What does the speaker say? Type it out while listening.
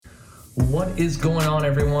What is going on,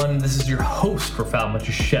 everyone? This is your host, Rafal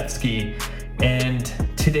Matuszewski, and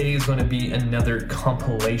today is going to be another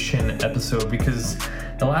compilation episode because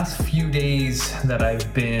the last few days that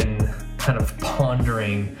I've been kind of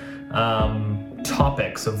pondering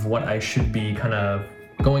topics of what I should be kind of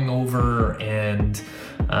going over and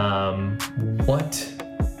what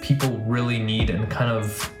people really need and kind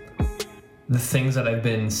of the things that I've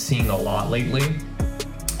been seeing a lot lately.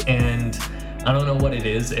 And I don't know what it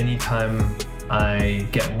is. Anytime I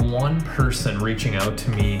get one person reaching out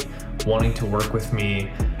to me, wanting to work with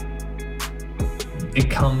me,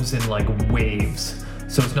 it comes in like waves.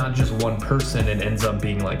 So it's not just one person, it ends up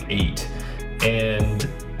being like 8. And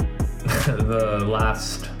the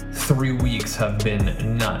last 3 weeks have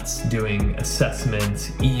been nuts, doing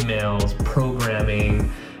assessments, emails,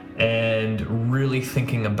 programming, and really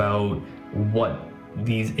thinking about what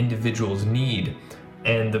these individuals need.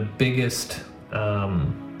 And the biggest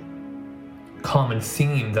common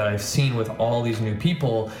theme that I've seen with all these new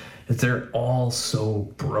people is they're all so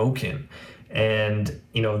broken. And,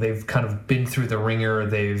 you know, they've kind of been through the ringer.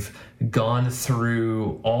 They've gone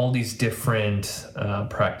through all these different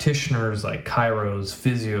practitioners like chiros,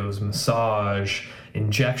 physios, massage,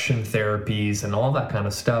 injection therapies, and all that kind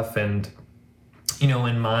of stuff. And, you know,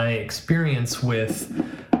 in my experience with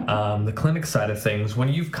the clinic side of things, when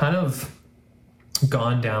you've kind of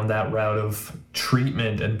gone down that route of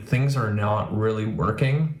treatment and things are not really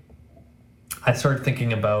working, I started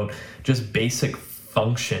thinking about just basic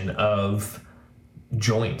function of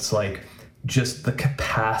joints, like just the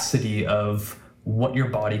capacity of what your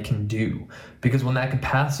body can do. Because when that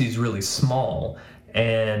capacity is really small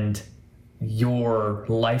and your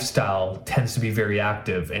lifestyle tends to be very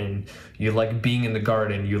active and you like being in the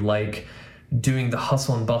garden, you like doing the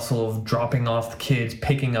hustle and bustle of dropping off the kids,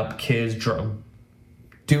 picking up kids,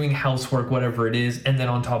 doing housework, whatever it is, and then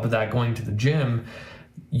on top of that, going to the gym,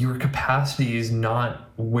 your capacity is not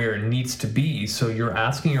where it needs to be. So you're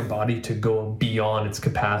asking your body to go beyond its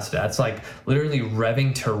capacity. That's like literally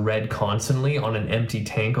revving to red constantly on an empty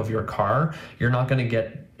tank of your car. You're not going to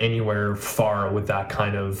get anywhere far with that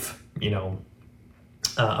kind of,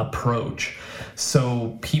 approach.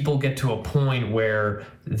 So people get to a point where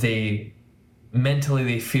mentally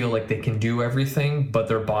they feel like they can do everything, but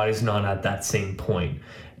their body's not at that same point.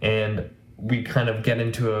 And we kind of get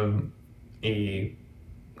into a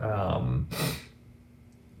kind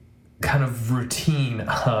of routine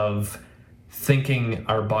of thinking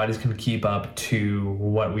our bodies can keep up to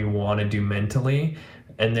what we want to do mentally,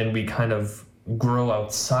 and then we kind of grow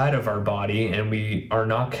outside of our body and we are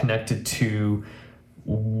not connected to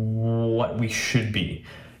what we should be.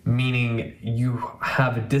 Meaning you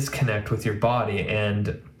have a disconnect with your body,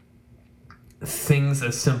 and things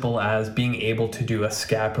as simple as being able to do a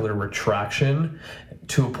scapular retraction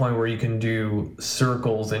to a point where you can do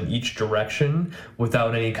circles in each direction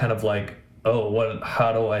without any kind of like,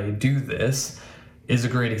 how do I do this, is a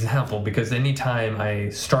great example. Because anytime I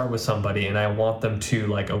start with somebody and I want them to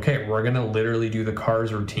like, okay, we're going to literally do the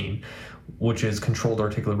CARS routine, which is controlled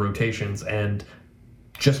articular rotations, and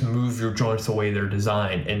just move your joints the way they're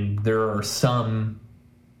designed. And there are some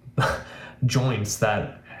joints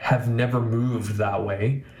that have never moved that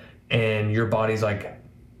way, and your body's like,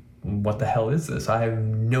 what the hell is this? I have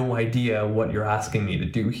no idea what you're asking me to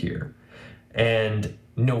do here. And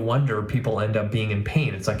no wonder people end up being in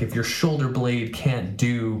pain. It's like if your shoulder blade can't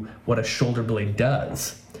do what a shoulder blade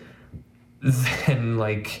does, then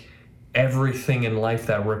like everything in life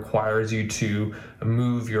that requires you to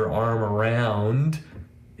move your arm around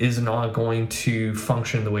is not going to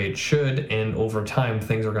function the way it should, and over time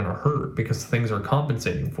things are going to hurt because things are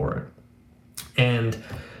compensating for it. And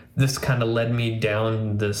this kind of led me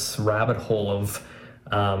down this rabbit hole of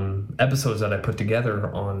episodes that I put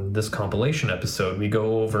together on this compilation episode. We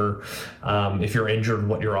go over, if you're injured,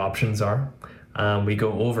 what your options are. We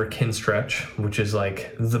go over Kinstretch, which is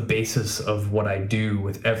like the basis of what I do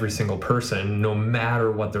with every single person, no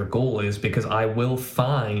matter what their goal is, because I will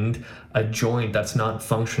find a joint that's not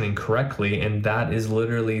functioning correctly, and that is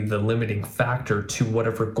literally the limiting factor to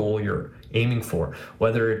whatever goal you're aiming for,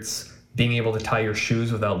 whether it's being able to tie your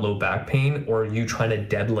shoes without low back pain or you trying to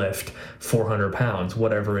deadlift 400 pounds,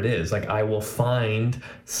 whatever it is. Like, I will find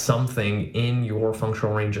something in your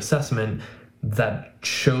functional range assessment that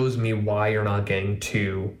shows me why you're not getting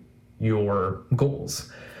to your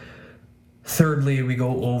goals. Thirdly, we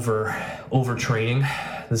go over overtraining.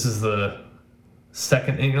 This is the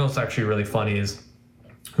second, and what's actually really funny is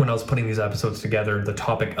when I was putting these episodes together, the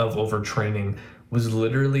topic of overtraining was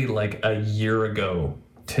literally like a year ago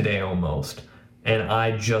today almost. And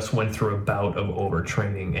I just went through a bout of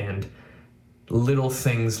overtraining, and little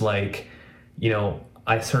things like,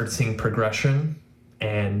 I started seeing progression,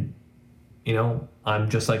 and, I'm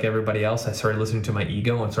just like everybody else. I started listening to my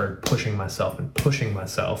ego and started pushing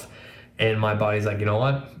myself. And my body's like, you know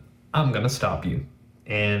what? I'm going to stop you.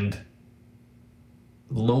 And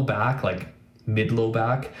low back, like mid-low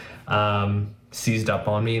back, seized up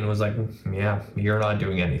on me and was like, yeah, you're not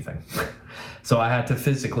doing anything. So I had to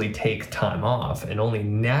physically take time off. And only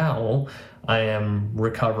now I am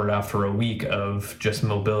recovered after a week of just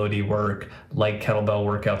mobility work, like kettlebell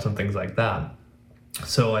workouts and things like that.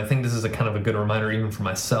 So I think this is a kind of a good reminder, even for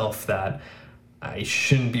myself, that I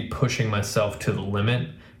shouldn't be pushing myself to the limit.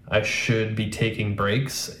 I should be taking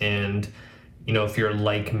breaks. And, if you're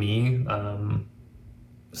like me,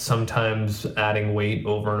 sometimes adding weight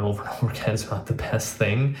over and over and over again is not the best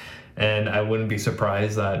thing. And I wouldn't be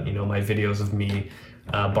surprised that, my videos of me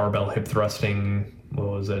barbell hip thrusting,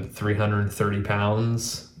 330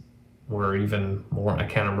 pounds or even more. I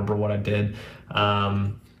can't remember what I did.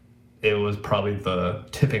 It was probably the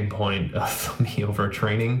tipping point of me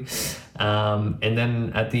overtraining. And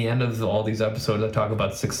then at the end of all these episodes, I talk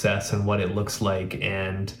about success and what it looks like.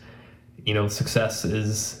 And, success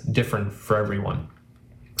is different for everyone.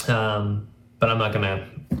 But I'm not going to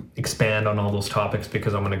expand on all those topics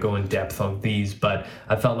because I'm going to go in depth on these. But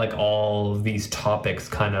I felt like all of these topics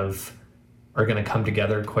kind of are going to come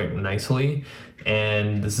together quite nicely.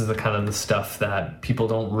 And this is the kind of the stuff that people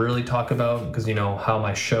don't really talk about, because how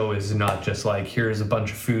my show is not just like, here's a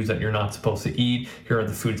bunch of foods that you're not supposed to eat, here are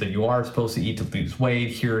the foods that you are supposed to eat to lose weight,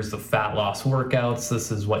 here's the fat loss workouts,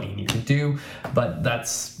 this is what you need to do. But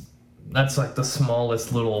that's like the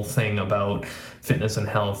smallest little thing about fitness and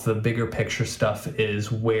health. The bigger picture stuff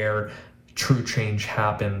is where true change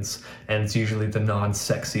happens, and it's usually the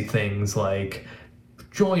non-sexy things like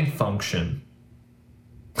joint function.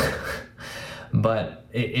 But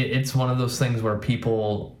it's one of those things where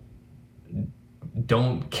people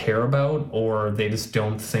don't care about, or they just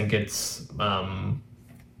don't think it's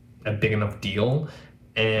a big enough deal.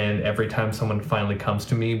 And every time someone finally comes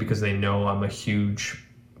to me, because they know I'm a huge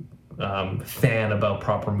fan about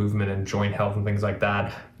proper movement and joint health and things like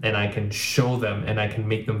that, and I can show them and I can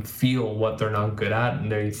make them feel what they're not good at, and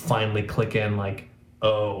they finally click in like,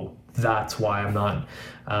 oh, that's why I'm not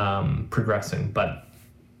progressing. But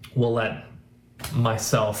we'll let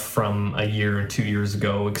myself from a year or 2 years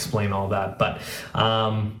ago explain all that. But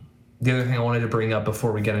the other thing I wanted to bring up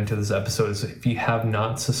before we get into this episode is, if you have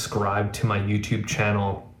not subscribed to my YouTube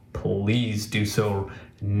channel, please do so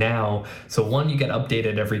now. So one, you get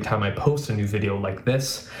updated every time I post a new video like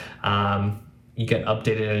this. You get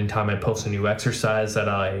updated anytime I post a new exercise that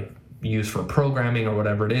I use for programming or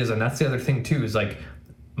whatever it is. And that's the other thing too, is like,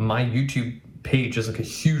 my YouTube page is like a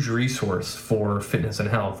huge resource for fitness and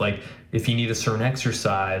health. Like, if you need a certain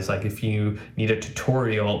exercise, like if you need a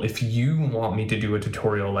tutorial, if you want me to do a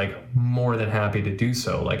tutorial, like, more than happy to do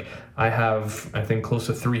so. Like, I have, I think, close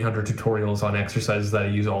to 300 tutorials on exercises that I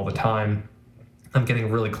use all the time. I'm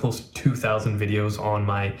getting really close to 2,000 videos on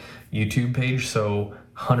my YouTube page. So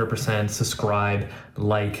 100% subscribe,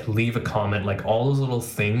 like, leave a comment, like, all those little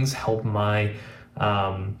things help my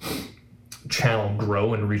channel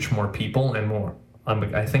grow and reach more people and more.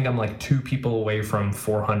 I think I'm like 2 people away from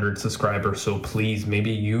 400 subscribers. So please,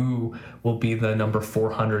 maybe you will be the number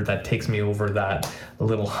 400 that takes me over that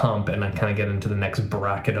little hump, and I kind of get into the next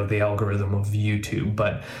bracket of the algorithm of YouTube.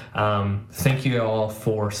 But thank you all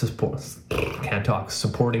for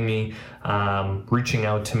supporting me, reaching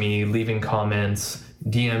out to me, leaving comments,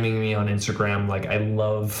 DMing me on Instagram. Like, I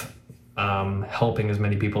love helping as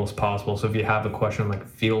many people as possible. So if you have a question, like,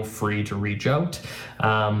 feel free to reach out.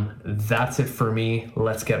 That's it for me.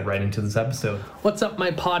 Let's get right into this episode. What's up,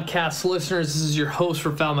 my podcast listeners? This is your host,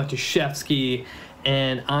 Rafal Matuszewski,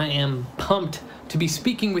 and I am pumped to be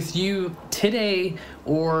speaking with you today,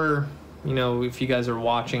 or, if you guys are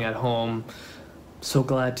watching at home, so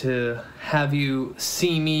glad to have you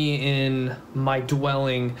see me in my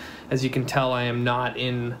dwelling. As you can tell, I am not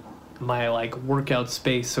in my workout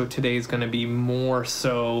space, so today's going to be more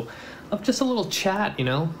so of just a little chat, you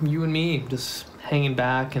and me just hanging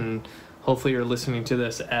back, and hopefully you're listening to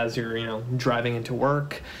this as you're driving into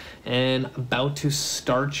work and about to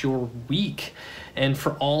start your week. And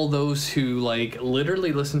for all those who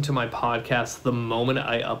literally listen to my podcast the moment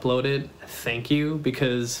I upload it, thank you,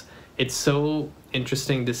 because it's so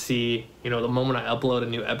interesting to see, the moment I upload a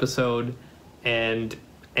new episode and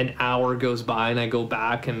an hour goes by and I go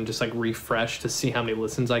back and just refresh to see how many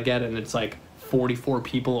listens I get, and it's 44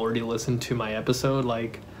 people already listened to my episode.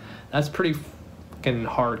 That's pretty fucking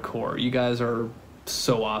hardcore. You guys are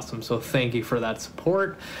so awesome, so thank you for that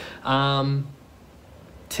support.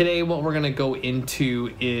 today what we're going to go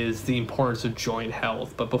into is the importance of joint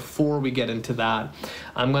health. But before we get into that,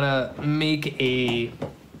 I'm going to make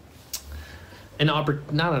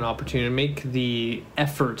make the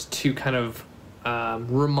effort to kind of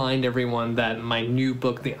remind everyone that my new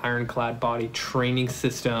book, The Ironclad Body Training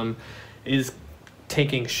System, is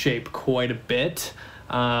taking shape quite a bit.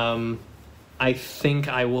 I think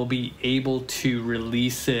I will be able to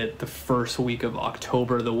release it the first week of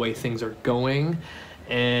October, the way things are going.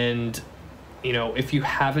 And, you know, if you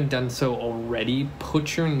haven't done so already,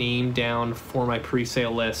 put your name down for my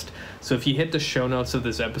pre-sale list. So if you hit the show notes of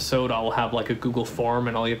this episode, I'll have like a Google form,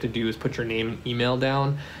 and all you have to do is put your name, email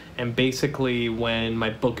down. And basically, when my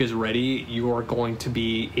book is ready, you are going to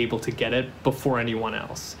be able to get it before anyone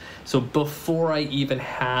else. So before I even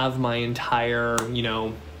have my entire, you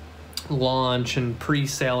know, launch and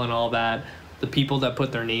pre-sale and all that, the people that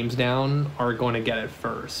put their names down are going to get it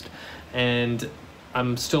first. And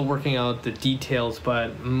I'm still working out the details,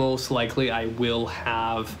 but most likely I will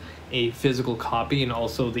have a physical copy and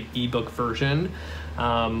also the ebook version.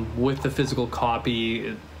 With the physical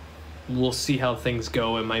copy, we'll see how things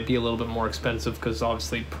go. It might be a little bit more expensive because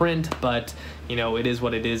obviously print, but you know, it is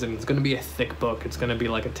what it is, and it's going to be a thick book. It's going to be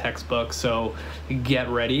like a textbook, so get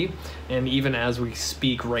ready. And even as we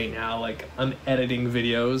speak right now, like, I'm editing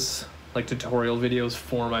videos, like tutorial videos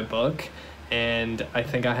for my book, and I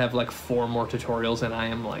think I have like 4 more tutorials, and I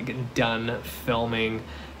am like done filming,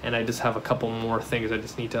 and I just have a couple more things I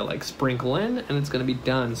just need to like sprinkle in, and it's going to be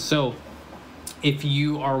done. So if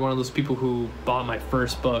you are one of those people who bought my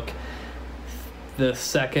first book, the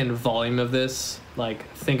second volume of this, like,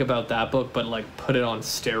 think about that book, but like put it on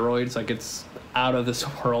steroids. Like, it's out of this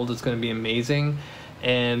world. It's going to be amazing.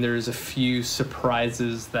 And there's a few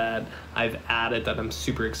surprises that I've added that I'm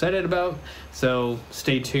super excited about. So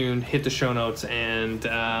stay tuned, hit the show notes, and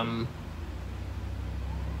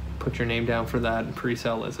put your name down for that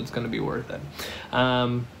pre-sale list. It's going to be worth it.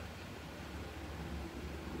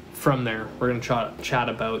 From there, we're going to chat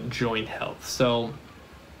about joint health. So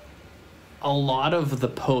a lot of the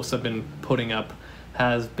posts I've been putting up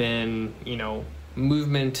has been, you know,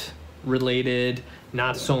 movement related,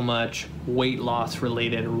 not so much weight loss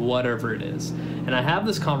related, or whatever it is. And I have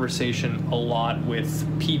this conversation a lot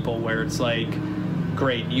with people where it's like,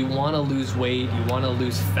 great, you want to lose weight, you want to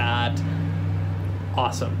lose fat,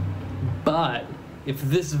 awesome. But if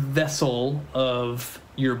this vessel of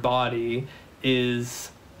your body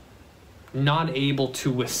is not able to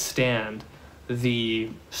withstand the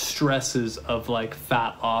stresses of like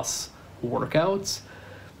fat loss workouts,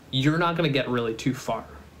 you're not going to get really too far.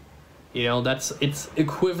 You know, it's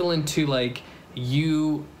equivalent to like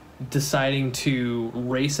you deciding to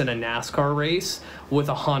race in a NASCAR race with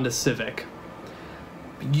a Honda Civic.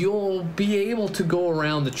 You'll be able to go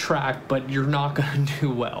around the track, but you're not going to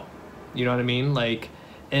do well. You know what I mean? Like,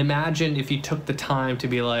 imagine if you took the time to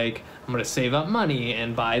be like, I'm going to save up money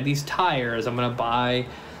and buy these tires, I'm going to buy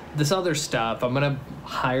this other stuff, I'm going to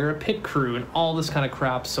hire a pit crew and all this kind of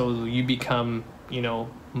crap, so you become, you know,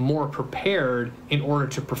 more prepared in order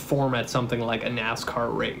to perform at something like a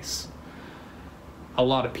NASCAR race. A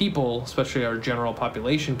lot of people, especially our general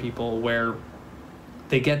population people, where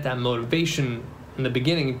they get that motivation in the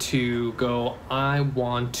beginning to go, I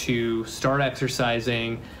want to start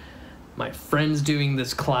exercising, my friend's doing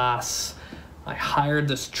this class, I hired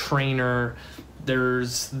this trainer,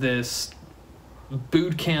 there's this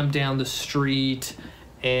boot camp down the street,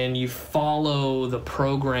 and you follow the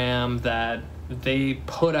program that they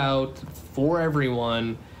put out for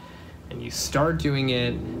everyone, and you start doing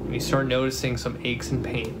it, and you start noticing some aches and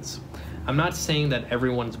pains. I'm not saying that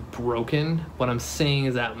everyone's broken. What I'm saying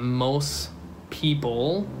is that most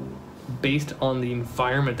people, based on the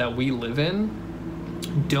environment that we live in,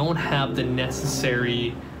 don't have the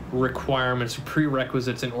necessary requirements or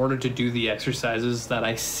prerequisites in order to do the exercises that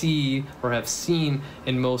I see or have seen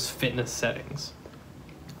in most fitness settings.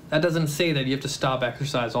 That doesn't say that you have to stop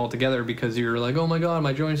exercise altogether because you're like, oh my god,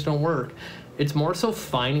 my joints don't work. It's more so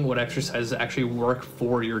finding what exercises actually work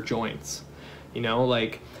for your joints. You know,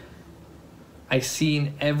 like, I see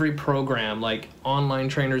in every program, like, online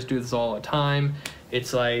trainers do this all the time.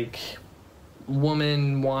 It's like,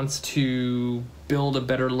 woman wants to build a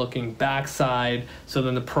better looking backside, so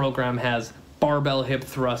then the program has barbell hip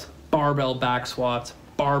thrusts, barbell back squats,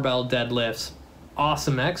 barbell deadlifts,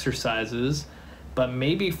 awesome exercises. But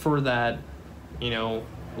maybe for that, you know,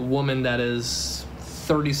 woman that is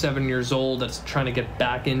 37 years old that's trying to get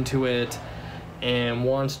back into it and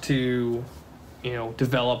wants to, you know,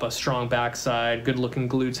 develop a strong backside, good looking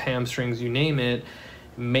glutes, hamstrings, you name it,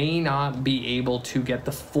 may not be able to get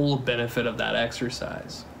the full benefit of that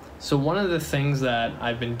exercise. So one of the things that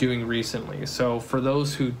I've been doing recently, so for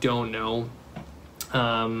those who don't know,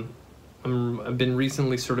 I've been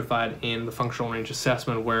recently certified in the functional range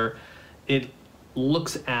assessment, where it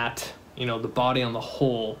looks at, the body on the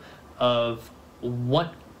whole of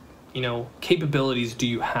what, capabilities do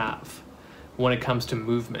you have when it comes to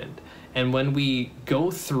movement. And when we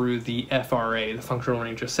go through the FRA, the functional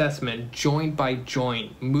range assessment, joint by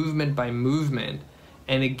joint, movement by movement,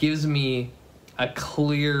 and it gives me a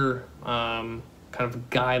clear kind of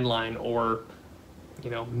guideline or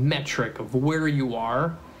metric of where you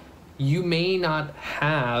are. You may not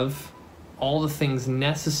have all the things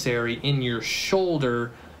necessary in your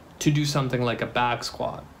shoulder to do something like a back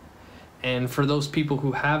squat. And for those people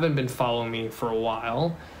who haven't been following me for a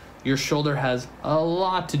while, your shoulder has a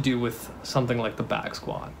lot to do with something like the back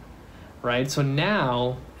squat, right? So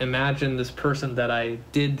now imagine this person that I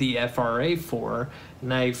did the FRA for,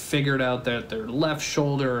 and I figured out that their left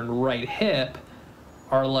shoulder and right hip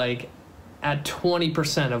are like at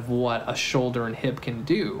 20% of what a shoulder and hip can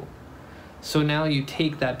do. So now you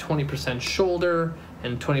take that 20% shoulder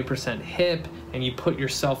and 20% hip, and you put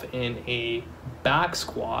yourself in a back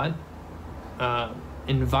squat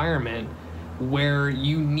environment where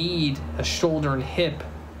you need a shoulder and hip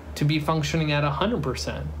to be functioning at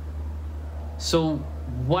 100%. So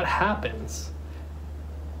what happens?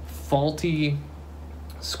 Faulty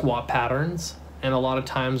squat patterns, and a lot of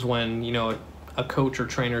times when a coach or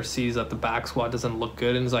trainer sees that the back squat doesn't look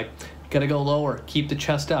good and is like, gotta go lower, keep the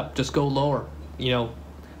chest up, just go lower,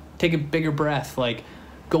 take a bigger breath, like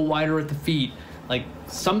go wider at the feet. Like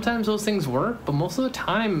sometimes those things work, but most of the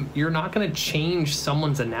time you're not going to change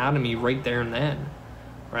someone's anatomy right there and then,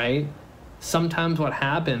 right? Sometimes what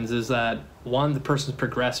happens is that one, the person's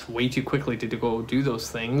progressed way too quickly to go do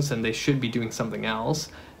those things and they should be doing something else.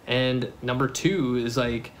 And number two is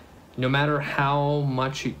like, no matter how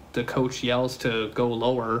much the coach yells to go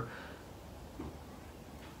lower,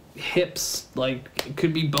 hips, like it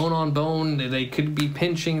could be bone on bone, they could be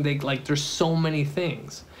pinching, there's so many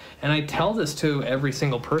things. And I tell this to every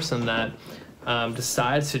single person that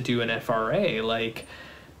decides to do an FRA. Like,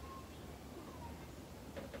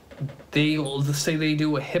 they'll say they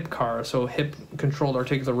do a hip car, so hip controlled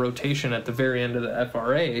articular rotation at the very end of the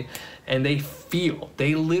FRA, and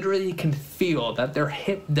they literally can feel that their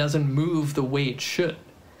hip doesn't move the way it should.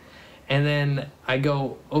 And then I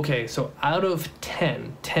go, okay, so out of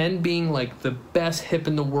 10 being like the best hip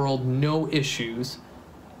in the world, no issues,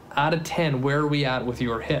 out of 10, where are we at with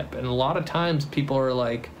your hip? And a lot of times people are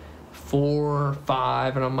like 4,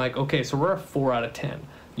 5, and I'm like, okay, so we're at 4 out of 10.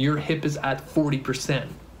 Your hip is at 40%.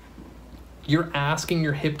 You're asking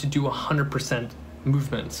your hip to do 100%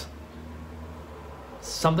 movements.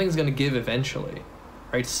 Something's going to give eventually,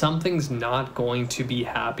 right? Something's not going to be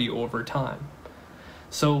happy over time.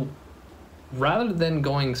 So rather than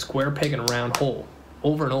going square peg and round hole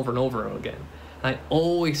over and over and over again, and I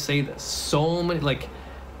always say this, so many, like,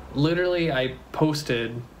 literally I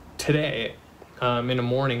posted today in the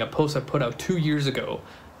morning a post I put out 2 years ago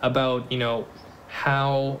about,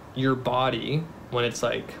 how your body, when it's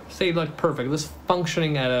like, say like perfect, this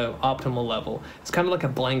functioning at an optimal level, it's kind of like a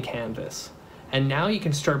blank canvas. And now you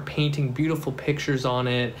can start painting beautiful pictures on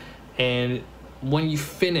it. And when you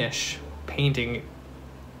finish painting,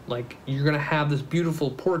 like you're going to have this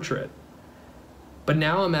beautiful portrait. But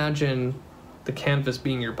now imagine the canvas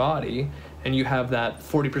being your body, and you have that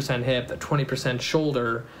 40% hip, that 20%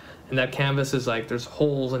 shoulder, and that canvas is like there's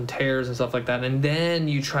holes and tears and stuff like that, and then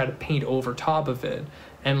you try to paint over top of it,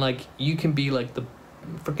 and like you can be like the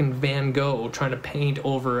freaking Van Gogh trying to paint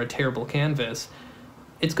over a terrible canvas.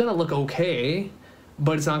 It's gonna look okay,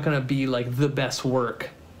 but it's not gonna be like the best work.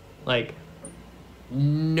 Like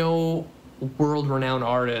no world-renowned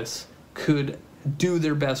artist could do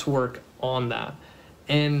their best work on that.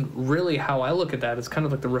 And really how I look at that is kind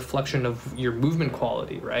of like the reflection of your movement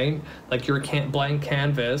quality, right? Like your blank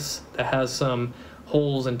canvas that has some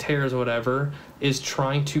holes and tears or whatever is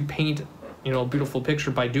trying to paint, a beautiful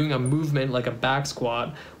picture by doing a movement like a back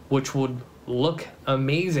squat, which would look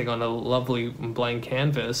amazing on a lovely blank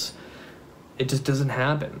canvas. It just doesn't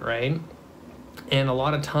happen, right? And a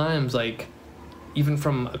lot of times, like even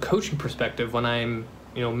from a coaching perspective, when I'm,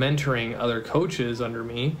 mentoring other coaches under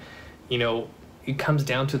me, it comes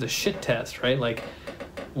down to the shit test, right? Like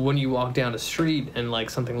when you walk down the street and like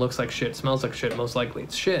something looks like shit, smells like shit, most likely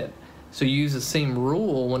it's shit. So you use the same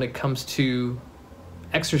rule when it comes to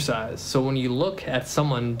exercise. So when you look at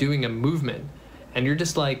someone doing a movement and you're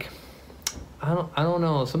just like, I don't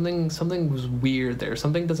know, something was weird there.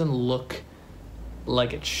 Something doesn't look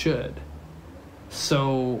like it should.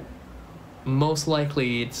 So most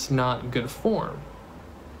likely it's not good form.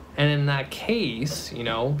 And in that case, you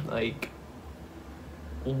know, like,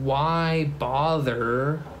 why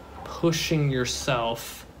bother pushing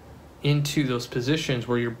yourself into those positions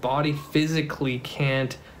where your body physically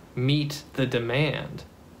can't meet the demand?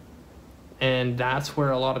 And that's where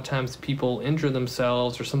a lot of times people injure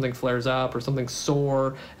themselves, or something flares up, or something's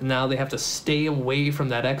sore, and now they have to stay away from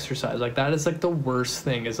that exercise. Like, that is like the worst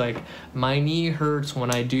thing, is like, my knee hurts when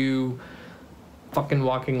I do fucking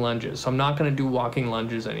walking lunges, so I'm not going to do walking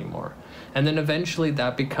lunges anymore. And then eventually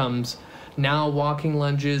that becomes, now walking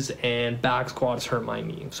lunges and back squats hurt my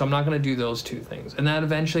knee, so I'm not going to do those two things. And that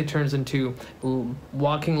eventually turns into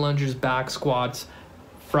walking lunges, back squats,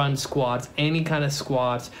 front squats, any kind of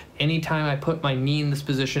squats. Anytime I put my knee in this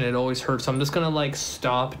position, it always hurts. So I'm just gonna like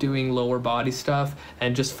stop doing lower body stuff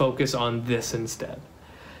and just focus on this instead.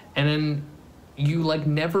 And then you like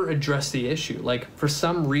never address the issue. Like, for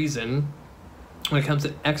some reason, when it comes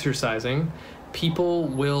to exercising, people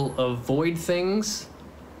will avoid things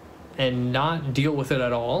and not deal with it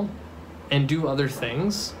at all and do other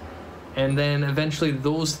things. And then eventually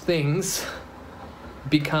those things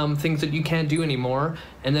become things that you can't do anymore,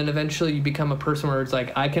 and then eventually you become a person where it's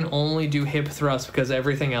like, I can only do hip thrusts because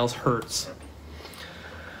everything else hurts.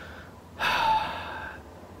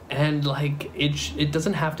 And like, it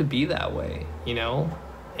doesn't have to be that way, you know?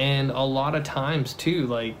 And a lot of times too,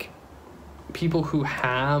 like, people who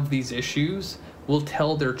have these issues will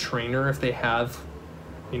tell their trainer, if they have,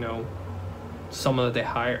 you know, someone that they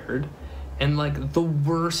hired. And like, the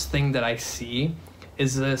worst thing that I see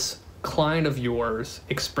is this client of yours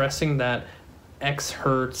expressing that X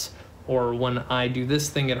hurts, or when I do this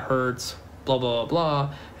thing it hurts, blah blah blah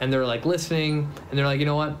blah, and they're like listening, and they're like, you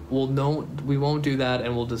know what, well, no, we won't do that,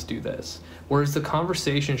 and we'll just do this. Whereas the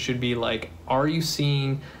conversation should be like, are you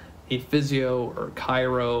seeing a physio or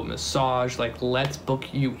chiro, massage? Like, let's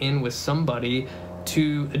book you in with somebody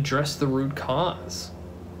to address the root cause.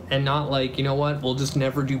 And not like, you know what, we'll just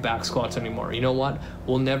never do back squats anymore, you know what,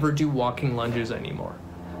 we'll never do walking lunges anymore.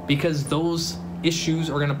 Because those issues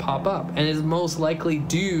are going to pop up, and it's most likely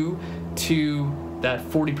due to that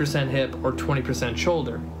 40% hip or 20%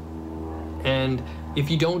 shoulder. And if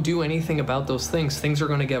you don't do anything about those things, things are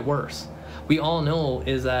going to get worse. We all know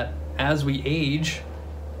is that as we age,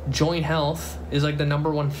 joint health is like the number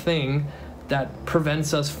one thing that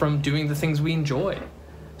prevents us from doing the things we enjoy.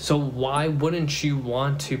 So why wouldn't you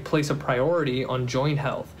want to place a priority on joint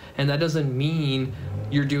health? And that doesn't mean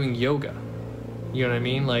you're doing yoga. You know what I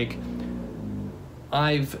mean? Like,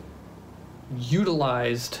 I've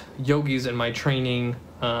utilized yogis in my training,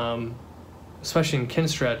 especially in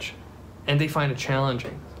Kinstretch, and they find it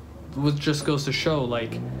challenging. Which just goes to show,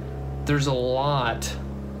 like, there's a lot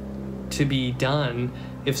to be done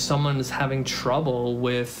if someone's having trouble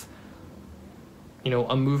with, you know,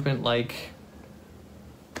 a movement like,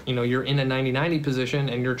 you know, you're in a 90-90 position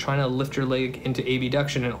and you're trying to lift your leg into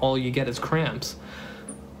abduction and all you get is cramps.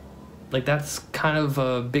 Like, that's kind of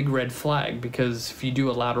a big red flag, because if you do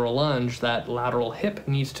a lateral lunge, that lateral hip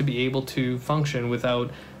needs to be able to function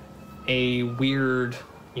without a weird,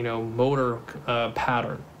 you know, motor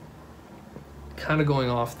pattern. Kind of going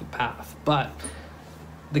off the path. But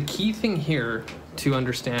the key thing here to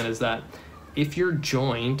understand is that if your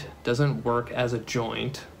joint doesn't work as a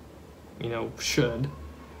joint, you know, should,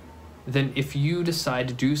 then if you decide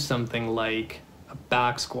to do something like a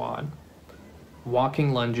back squat,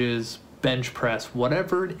 walking lunges, bench press,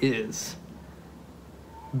 whatever it is,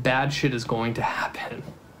 bad shit is going to happen.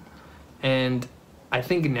 And I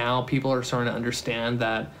think now people are starting to understand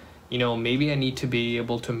that, you know, maybe I need to be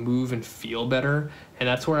able to move and feel better. And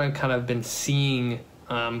that's where I've kind of been seeing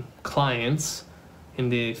clients in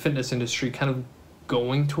the fitness industry kind of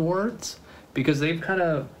going towards, because they've kind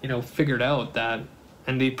of, you know, figured out that,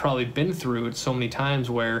 and they've probably been through it so many times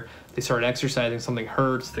where they start exercising, something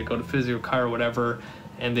hurts, they go to physio, chiro, whatever,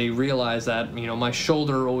 and they realize that, you know, my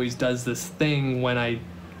shoulder always does this thing when I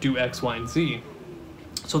do X, Y, and Z.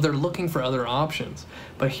 So they're looking for other options.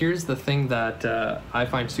 But here's the thing that I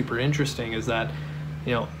find super interesting is that,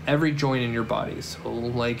 you know, every joint in your body, so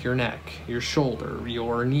like your neck, your shoulder,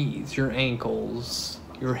 your knees, your ankles,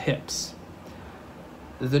 your hips,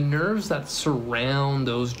 the nerves that surround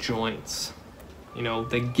those joints, you know,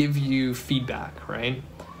 they give you feedback, right?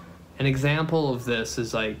 An example of this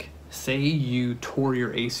is like, say you tore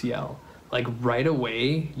your ACL. Like, right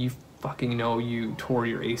away, you fucking know you tore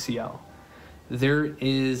your ACL. There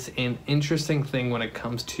is an interesting thing when it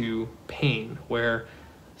comes to pain, where,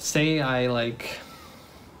 say I like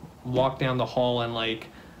walk down the hall and like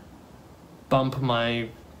bump my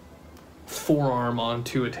forearm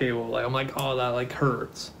onto a table, like I'm like, oh, that like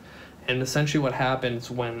hurts. And essentially what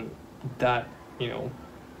happens when that, you know,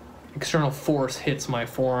 external force hits my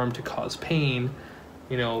forearm to cause pain,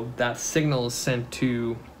 that signal is sent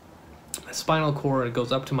to the spinal cord, it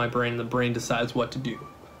goes up to my brain, and the brain decides what to do.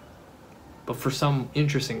 But for some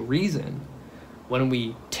interesting reason, when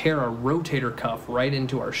we tear a rotator cuff right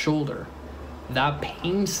into our shoulder, that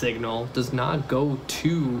pain signal does not go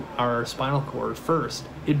to our spinal cord first.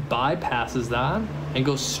 It bypasses that and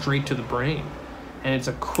goes straight to the brain. And it's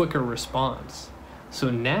a quicker response. So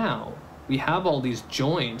now we have all these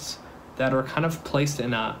joints that are kind of placed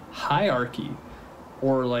in a hierarchy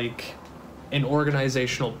or like an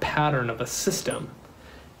organizational pattern of a system.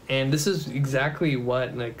 And this is exactly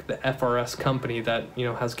what like the FRS company that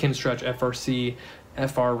has Kinstretch, FRC,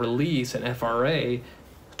 FR Release, and FRA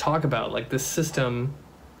talk about. Like this system,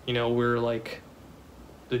 we're like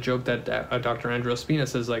the joke that Dr. Andrew Spina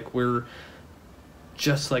says, like we're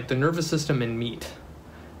just like the nervous system and meat,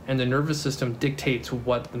 and the nervous system dictates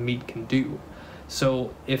what the meat can do.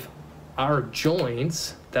 So if our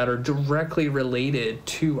joints that are directly related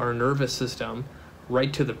to our nervous system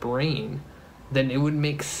right to the brain, then it would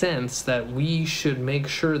make sense that we should make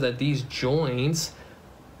sure that these joints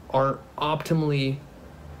are optimally,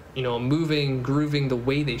 moving, grooving the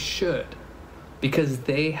way they should, because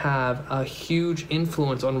they have a huge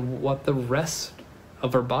influence on what the rest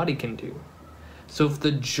of our body can do. So if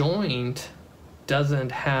the joint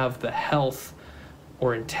doesn't have the health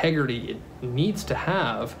or integrity it needs to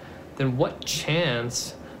have, then what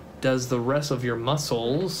chance does the rest of your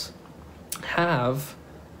muscles have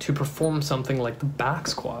to perform something like the back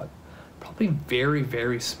squat? Probably very,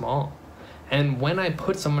 very small. And when I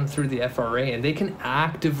put someone through the FRA and they can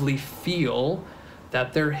actively feel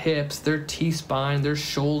that their hips, their T-spine, their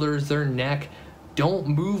shoulders, their neck don't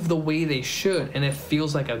move the way they should, and it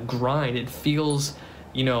feels like a grind, it feels,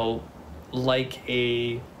 like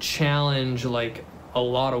a challenge, like a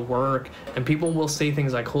lot of work, and people will say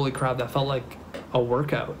things like, holy crap, that felt like a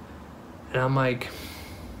workout. And I'm like,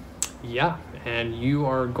 yeah, and you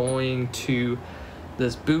are going to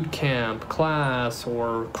this boot camp class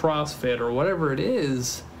or CrossFit or whatever it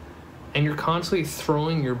is, and you're constantly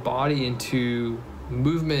throwing your body into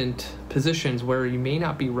movement positions where you may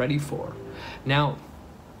not be ready for. Now,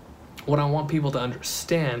 what I want people to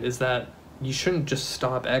understand is that you shouldn't just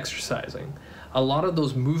stop exercising. A lot of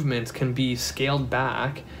those movements can be scaled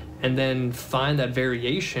back and then find that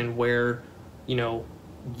variation where,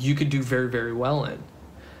 you could do very, very well in.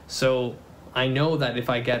 So I know that if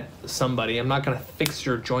I get somebody, I'm not going to fix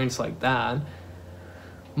your joints like that.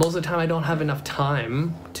 Most of the time I don't have enough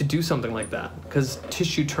time to do something like that because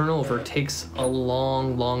tissue turnover takes a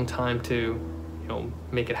long, long time to,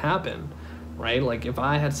 make it happen, right? Like if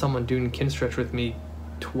I had someone doing Kinstretch with me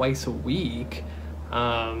twice a week,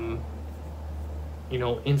 in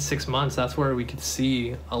 6 months, that's where we could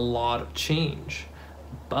see a lot of change.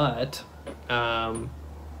 But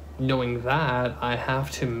knowing that, I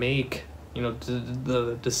have to make,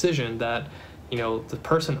 the decision that, the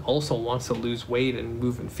person also wants to lose weight and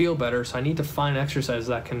move and feel better. So I need to find exercises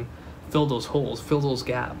that can fill those holes, fill those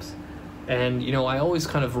gaps. And, I always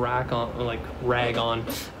kind of rag on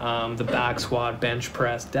the back squat, bench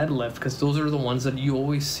press, deadlift, because those are the ones that you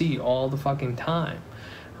always see all the fucking time,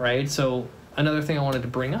 right? So another thing I wanted to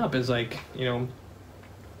bring up is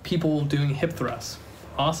people doing hip thrusts.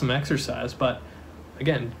 Awesome exercise, but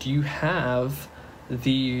again, do you have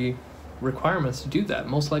the requirements to do that?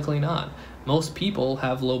 Most likely not. Most people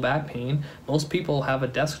have low back pain. Most people have a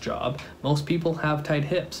desk job. Most people have tight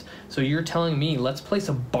hips. So you're telling me let's place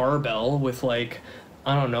a barbell with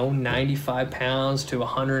 95 pounds to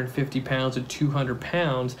 150 pounds to 200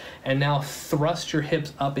 pounds and now thrust your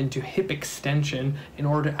hips up into hip extension in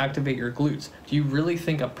order to activate your glutes. Do you really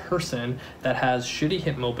think a person that has shitty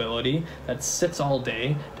hip mobility, that sits all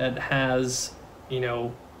day, that has,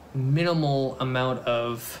 minimal amount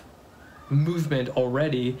of movement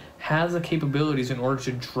already, has the capabilities in order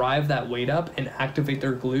to drive that weight up and activate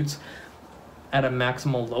their glutes at a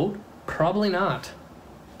maximal load? Probably not.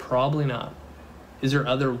 Probably not. Is there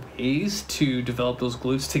other ways to develop those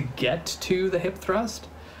glutes to get to the hip thrust,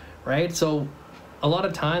 right? So a lot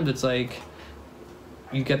of times it's like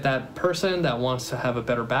you get that person that wants to have a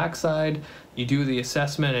better backside, you do the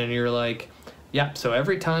assessment and you're like, yeah, so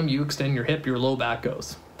every time you extend your hip, your low back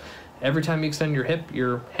goes. Every time you extend your hip,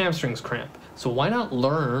 your hamstrings cramp. So why not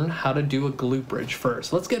learn how to do a glute bridge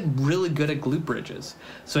first? Let's get really good at glute bridges.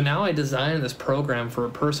 So now I designed this program for a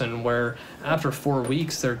person where after 4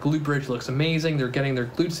 weeks, their glute bridge looks amazing. They're getting their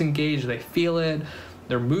glutes engaged. They feel it.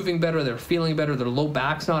 they're moving better, they're feeling better, their low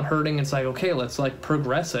back's not hurting. It's like, okay, let's like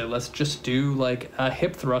progress it. Let's just do like a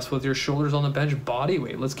hip thrust with your shoulders on the bench, body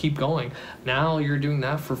weight. Let's keep going. Now you're doing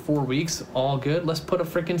that for 4 weeks, all good. Let's put a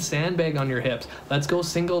freaking sandbag on your hips. Let's go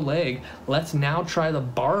single leg. Let's now try the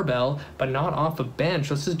barbell, but not off a bench.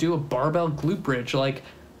 Let's just do a barbell glute bridge. Like,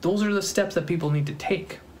 those are the steps that people need to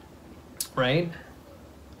take, right?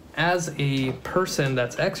 As a person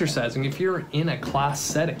that's exercising, if you're in a class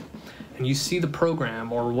setting and you see the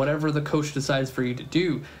program or whatever the coach decides for you to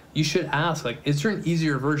do, you should ask, like, is there an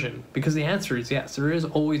easier version? Because the answer is yes, there is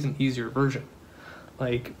always an easier version.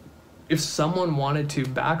 Like, if someone wanted to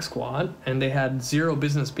back squat and they had zero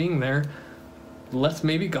business being there, let's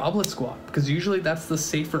maybe goblet squat, because usually that's the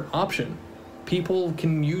safer option. People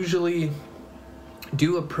can usually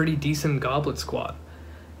do a pretty decent goblet squat.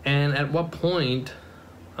 And at what point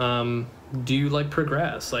do you like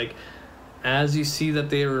progress? Like, as you see that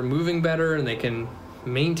they are moving better and they can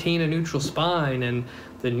maintain a neutral spine and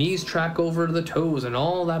the knees track over to the toes and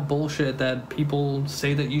all that bullshit that people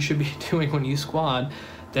say that you should be doing when you squat,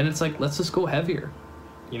 then it's like, let's just go heavier.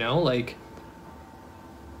 You know, like,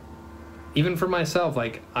 even for myself,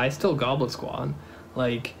 like, I still goblet squat.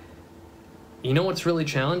 Like, you know what's really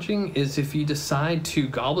challenging is if you decide to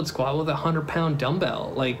goblet squat with a 100-pound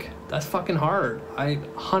dumbbell. Like, that's fucking hard. I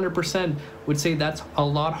 100% would say that's a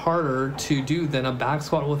lot harder to do than a back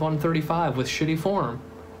squat with 135 with shitty form,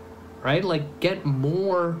 right? Like, get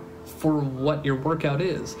more for what your workout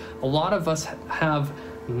is. A lot of us have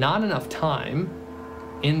not enough time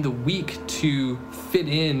in the week to fit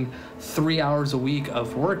in 3 hours a week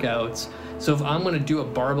of workouts. So if I'm going to do a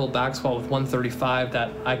barbell back squat with 135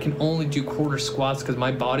 that I can only do quarter squats because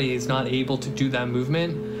my body is not able to do that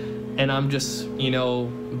movement, and I'm just, you know,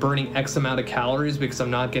 burning X amount of calories because I'm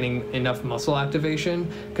not getting enough muscle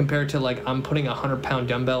activation, compared to like I'm putting a 100-pound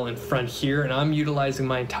dumbbell in front here and I'm utilizing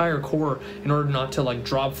my entire core in order not to like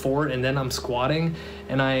drop forward, and then I'm squatting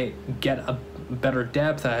and I get a better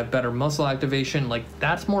depth, I have better muscle activation. Like,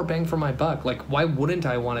 that's more bang for my buck. Like, why wouldn't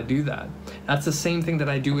I want to do that? That's the same thing that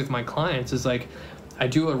I do with my clients, is like, I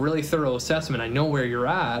do a really thorough assessment. I know where you're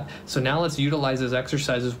at, so now let's utilize those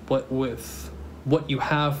exercises with what you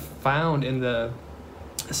have found in the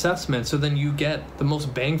assessment, so then you get the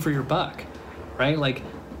most bang for your buck, right? Like,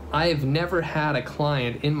 I have never had a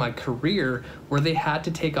client in my career where they had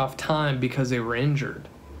to take off time because they were injured.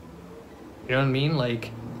 You know what I mean?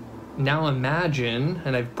 Like, now imagine,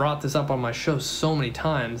 and I've brought this up on my show so many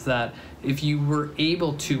times, that if you were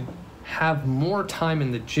able to have more time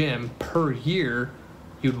in the gym per year,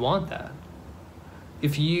 you'd want that.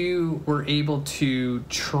 If you were able to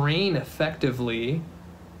train effectively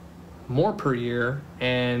more per year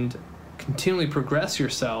and continually progress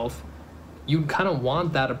yourself, you'd kind of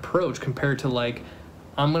want that approach, compared to like,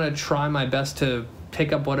 I'm going to try my best to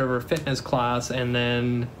pick up whatever fitness class and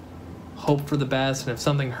then hope for the best, and if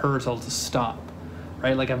something hurts, I'll just stop,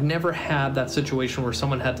 right? Like, I've never had that situation where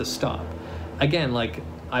someone had to stop. Again, like,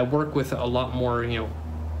 I work with a lot more, you know,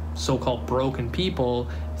 so-called broken people.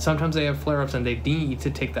 Sometimes they have flare-ups and they need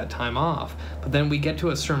to take that time off, but then we get to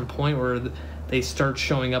a certain point where they start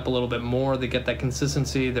showing up a little bit more, they get that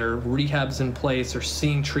consistency, their rehab's in place, they're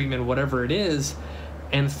seeing treatment, whatever it is,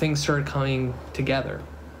 and things start coming together.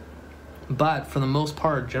 But for the most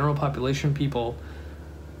part, general population people,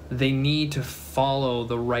 they need to follow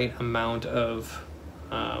the right amount of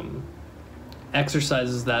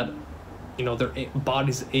exercises that, you know, their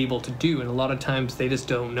body's able to do, and a lot of times they just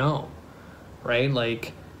don't know, right?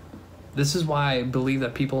 Like, this is why I believe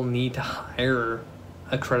that people need to hire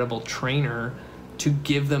a credible trainer to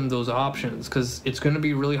give them those options, because it's going to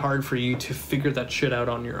be really hard for you to figure that shit out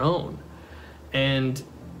on your own. And,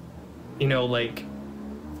 you know, like,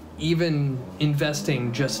 even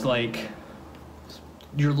investing just like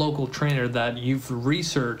your local trainer that you've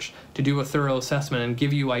researched to do a thorough assessment and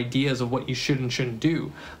give you ideas of what you should and shouldn't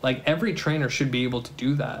do. Like, every trainer should be able to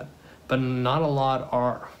do that, but not a lot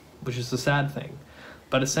are, which is the sad thing.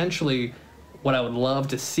 But essentially, what I would love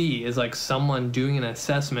to see is like someone doing an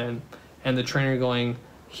assessment and the trainer going,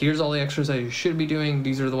 here's all the exercises you should be doing,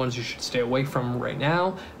 these are the ones you should stay away from right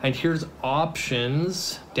now, and here's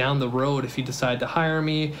options down the road if you decide to hire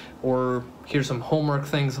me, or here's some homework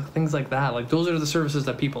things like that. Like, those are the services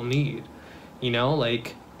that people need, you know?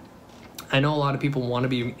 Like, I know a lot of people want to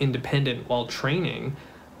be independent while training,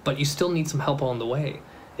 but you still need some help along the way.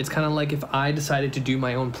 It's kind of like if I decided to do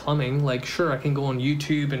my own plumbing, like, sure, I can go on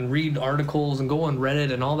YouTube and read articles and go on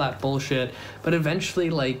Reddit and all that bullshit, but eventually,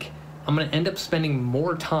 like, I'm going to end up spending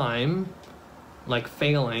more time, like,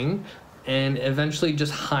 failing and eventually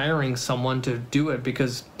just hiring someone to do it,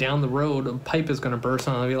 because down the road a pipe is going to burst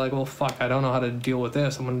and I'll be like, well, fuck, I don't know how to deal with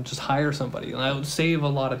this. I'm going to just hire somebody, and that would save a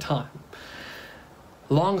lot of time.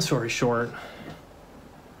 Long story short,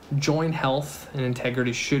 joint health and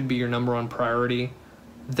integrity should be your number one priority,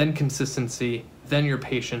 then consistency, then your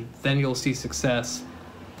patient, then you'll see success.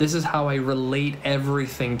 This is how I relate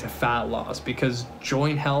everything to fat loss, because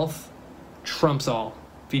joint health trumps all.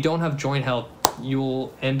 If you don't have joint health,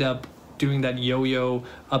 you'll end up doing that yo-yo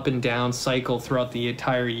up and down cycle throughout the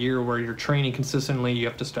entire year where you're training consistently, you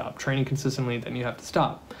have to stop. Training consistently, then you have to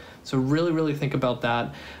stop. So really, really think about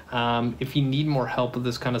that. If you need more help with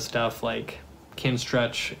this kind of stuff, like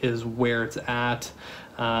Kinstretch is where it's at.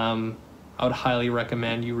 I would highly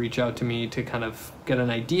recommend you reach out to me to kind of get an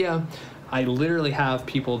idea. I literally have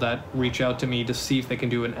people that reach out to me to see if they can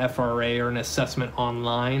do an FRA or an assessment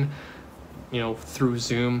online, through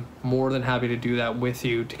Zoom. More than happy to do that with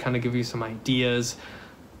you to kind of give you some ideas.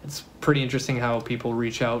 It's pretty interesting how people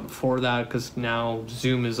reach out for that, because now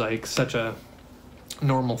Zoom is like such a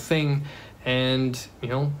normal thing, and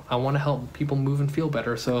I want to help people move and feel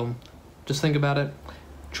better. So just think about it.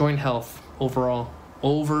 Joint health overall,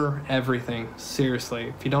 over everything.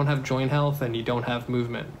 Seriously, if you don't have joint health, then you don't have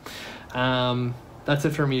movement. That's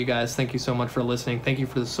it for me, you guys. Thank you so much for listening. Thank you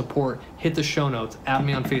for the support. Hit the show notes. Add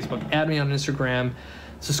me on Facebook. Add me on Instagram.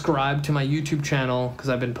 Subscribe to my YouTube channel, because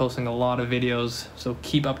I've been posting a lot of videos. So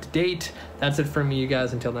keep up to date. That's it for me, you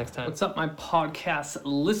guys. Until next time. What's up, my podcast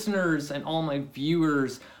listeners and all my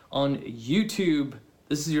viewers on YouTube?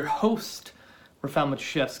 This is your host, Rafal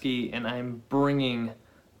Matuszewski, and I'm bringing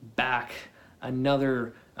back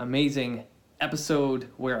another amazing episode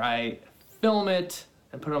where I film it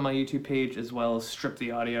and put it on my YouTube page, as well as strip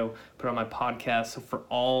the audio, put it on my podcast. So for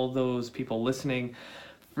all those people listening,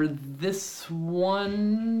 for this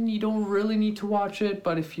one, you don't really need to watch it,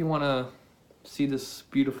 but if you want to see this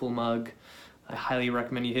beautiful mug, I highly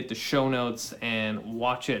recommend you hit the show notes and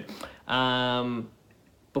watch it.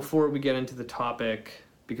 Before we get into the topic,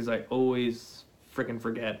 because I always freaking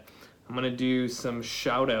forget, I'm going to do some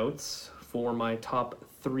shout outs for my top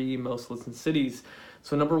 3 most listened cities.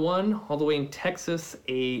 So number 1, all the way in Texas,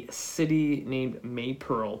 a city named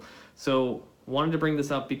Maypearl. So wanted to bring this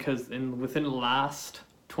up because within the last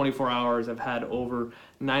 24 hours, I've had over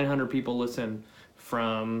 900 people listen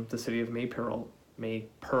from the city of Maypearl.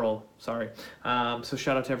 So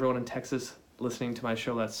shout out to everyone in Texas listening to my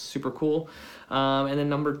show. That's super cool. And then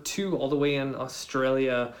number 2, all the way in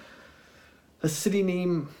Australia, a city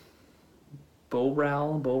named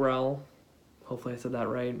Bowral. Hopefully I said that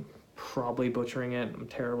right. Probably butchering it. I'm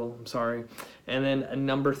terrible. I'm sorry. And then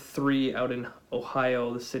number 3 out in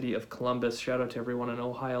Ohio, the city of Columbus. Shout out to everyone in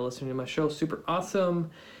Ohio listening to my show. Super awesome.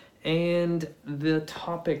 And the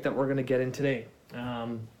topic that we're going to get in today,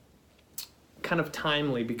 kind of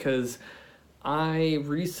timely, because I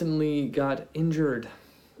recently got injured.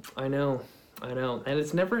 I know. And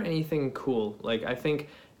it's never anything cool. Like, I think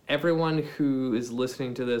everyone who is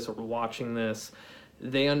listening to this or watching this,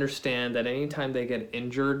 they understand that anytime they get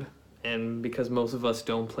injured, and because most of us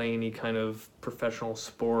don't play any kind of professional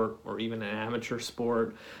sport or even an amateur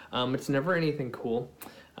sport, it's never anything cool.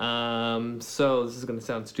 So this is going to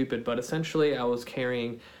sound stupid, but essentially I was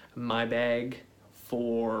carrying my bag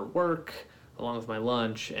for work along with my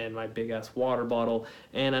lunch and my big ass water bottle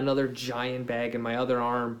and another giant bag in my other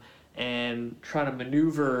arm, and trying to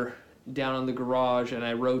maneuver down on the garage, and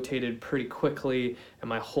I rotated pretty quickly and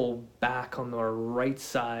my whole back on the right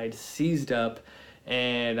side seized up,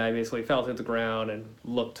 and I basically fell to the ground and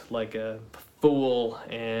looked like a fool.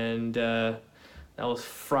 And that was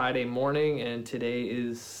Friday morning, and today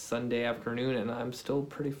is Sunday afternoon, and I'm still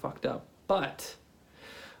pretty fucked up. But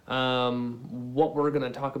what we're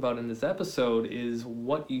going to talk about in this episode is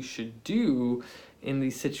what you should do in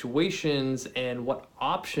these situations and what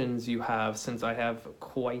options you have, since I have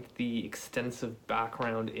quite the extensive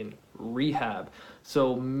background in rehab.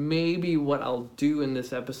 So maybe what I'll do in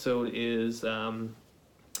this episode is kind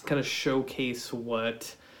of showcase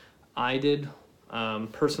what I did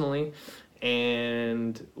personally,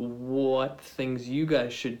 and what things you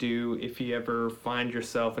guys should do if you ever find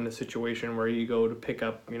yourself in a situation where you go to pick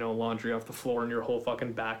up, laundry off the floor and your whole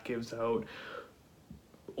fucking back gives out.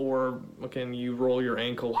 Or again, you roll your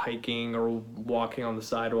ankle hiking or walking on the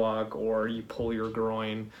sidewalk, or you pull your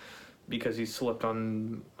groin because you slipped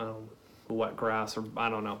on wet grass, or I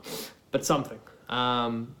don't know, but something.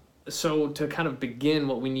 So to kind of begin,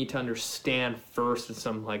 what we need to understand first is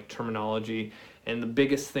some like terminology. And the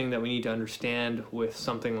biggest thing that we need to understand with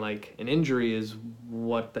something like an injury is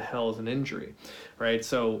what the hell is an injury, right?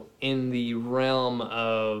 So in the realm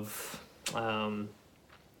of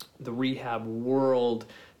the rehab world,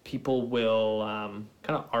 people will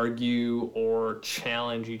kind of argue or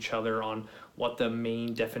challenge each other on what the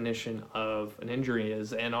main definition of an injury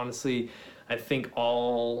is. And honestly, I think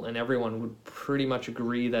all and everyone would pretty much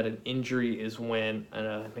agree that an injury is when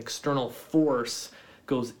an external force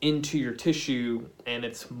goes into your tissue and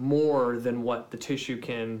it's more than what the tissue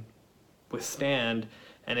can withstand,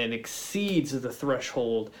 and it exceeds the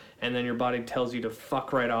threshold, and then your body tells you to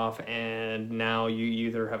fuck right off, and now you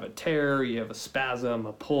either have a tear, you have a spasm,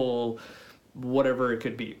 a pull, whatever it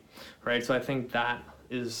could be, right? So I think that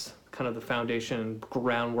is kind of the foundation and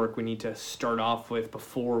groundwork we need to start off with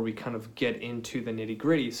before we kind of get into the nitty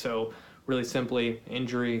gritty. So really simply,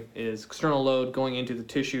 injury is external load going into the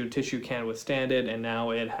tissue can't withstand it, and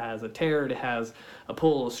now it has a tear, it has a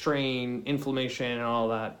pull, a strain, inflammation, and all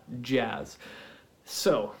that jazz.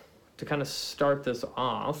 So to kind of start this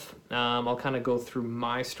off, I'll kind of go through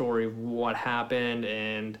my story of what happened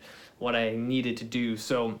and what I needed to do.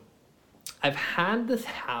 So I've had this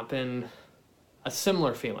happen, a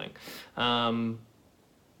similar feeling,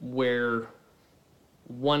 where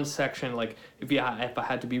one section, like if I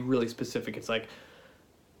had to be really specific, it's like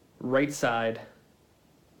right side,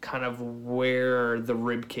 kind of where the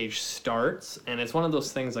rib cage starts, and it's one of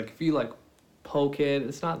those things like if you like poke it,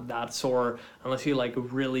 it's not that sore unless you like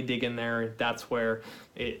really dig in there. That's where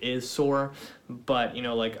it is sore, but you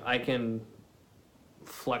know, like I can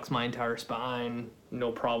flex my entire spine,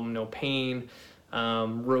 no problem, no pain.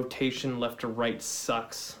 Rotation left to right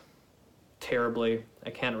sucks terribly. I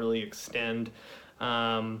can't really extend.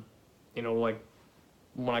 You know, like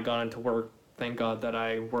when I got into work, thank God that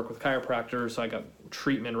I work with chiropractors, so I got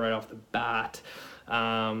treatment right off the bat.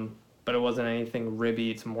 But it wasn't anything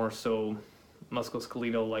ribby. It's more so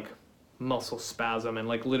musculoskeletal, like muscle spasm, and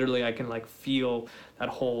like literally I can like feel that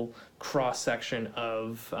whole cross section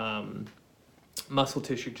of muscle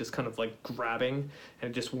tissue just kind of like grabbing,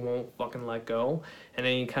 and it just won't fucking let go. And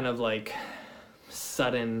any kind of like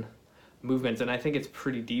sudden movements, and I think it's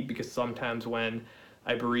pretty deep because sometimes when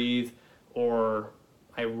I breathe or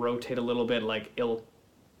I rotate a little bit, like it'll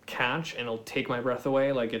catch and it'll take my breath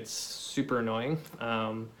away. Like it's super annoying.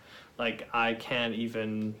 Like I can't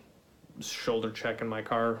even shoulder check in my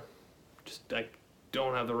car, just I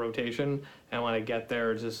don't have the rotation, and when I get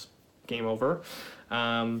there it's just game over.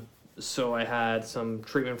 So I had some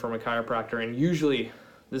treatment from a chiropractor, and usually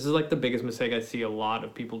this is like the biggest mistake I see a lot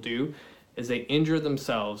of people do is they injure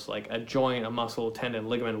themselves, like a joint, a muscle, tendon,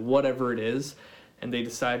 ligament, whatever it is, and they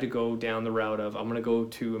decide to go down the route of I'm going to go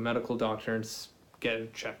to a medical doctor and get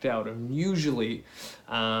it checked out. And usually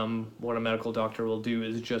what a medical doctor will do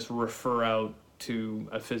is just refer out to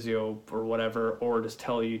a physio or whatever, or just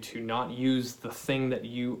tell you to not use the thing that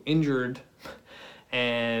you injured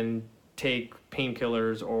and take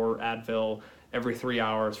painkillers or Advil every 3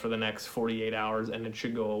 hours for the next 48 hours, and it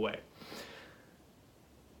should go away.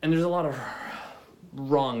 And there's a lot of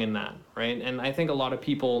wrong in that, right? And I think a lot of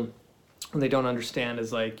people, they don't understand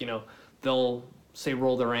is like, you know, they'll say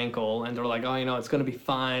roll their ankle and they're like, oh, you know, it's going to be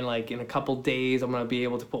fine. Like in a couple days, I'm going to be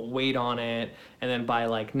able to put weight on it. And then by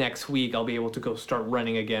like next week, I'll be able to go start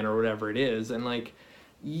running again or whatever it is. And like,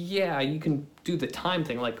 yeah, you can do the time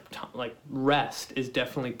thing. Like rest is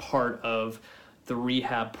definitely part of the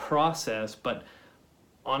rehab process, but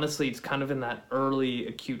honestly, it's kind of in that early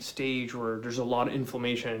acute stage where there's a lot of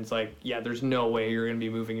inflammation. It's like, yeah, there's no way you're going to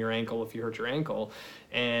be moving your ankle if you hurt your ankle.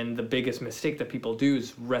 And the biggest mistake that people do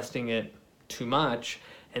is resting it too much,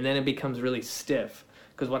 and then it becomes really stiff.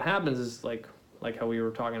 Because what happens is like how we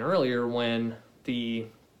were talking earlier, when the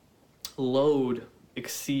load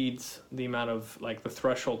exceeds the amount of like the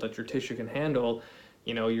threshold that your tissue can handle,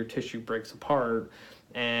 you know, your tissue breaks apart,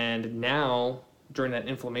 and now during that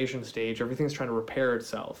inflammation stage, everything's trying to repair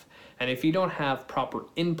itself. And if you don't have proper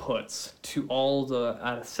inputs to all the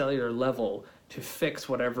at a cellular level to fix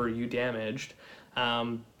whatever you damaged,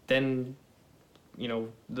 then you know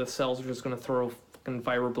the cells are just going to throw fucking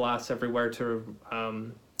fibroblasts everywhere to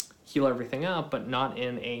heal everything up, but not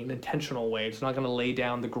in an intentional way. It's not going to lay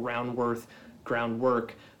down the groundwork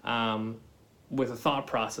with a thought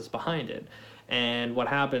process behind it. And what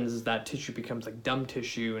happens is that tissue becomes like dumb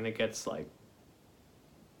tissue, and it gets like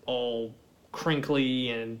all crinkly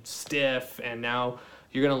and stiff, and now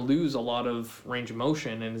you're going to lose a lot of range of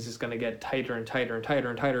motion, and it's just going to get tighter and tighter and tighter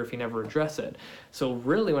and tighter if you never address it. So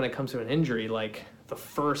really, when it comes to an injury, like the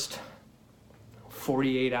first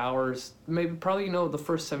 48 hours, maybe probably, you know, the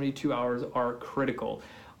first 72 hours are critical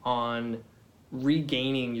on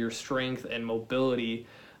regaining your strength and mobility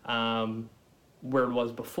where it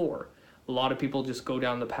was before. A lot of people just go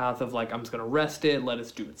down the path of like, I'm just going to rest it, let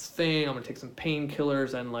it do its thing, I'm going to take some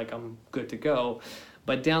painkillers, and like I'm good to go.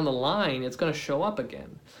 but down the line, it's going to show up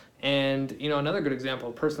again. And, you know, another good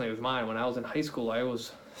example personally was mine. When I was in high school, I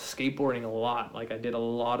was skateboarding a lot. Like, I did a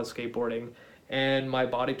lot of skateboarding, and my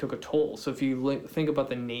body took a toll. So if you think about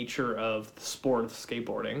the nature of the sport of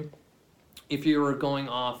skateboarding, if you were going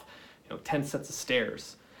off, 10 sets of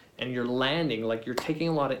stairs, and you're landing, like, you're taking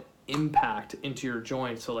a lot of impact into your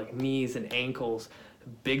joints, so like knees and ankles,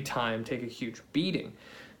 big time, take a huge beating.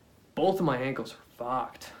 Both of my ankles are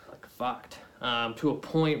fucked, to a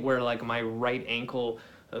point where like my right ankle,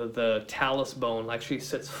 the talus bone actually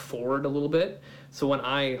sits forward a little bit. So when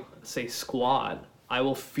I say squat, I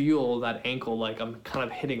will feel that ankle like I'm kind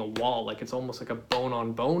of hitting a wall, like it's almost like a bone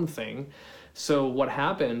on bone thing. So what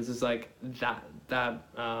happens is like that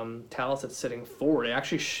talus that's sitting forward, it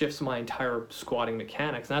actually shifts my entire squatting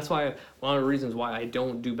mechanics. And that's why one of the reasons why I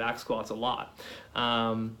don't do back squats a lot.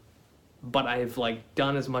 But I've like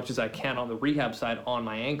done as much as I can on the rehab side on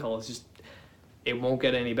my ankle. It's just, it won't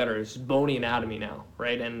get any better. It's bony anatomy now,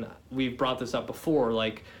 right? And we've brought this up before,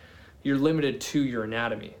 like you're limited to your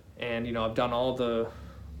anatomy. And, I've done all the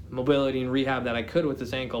mobility and rehab that I could with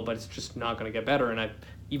this ankle, but it's just not going to get better. And I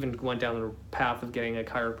even went down the path of getting a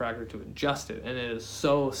chiropractor to adjust it. And it is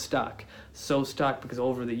so stuck because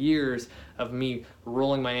over the years of me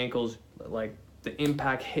rolling my ankles, like the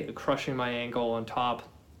impact crushing my ankle on top,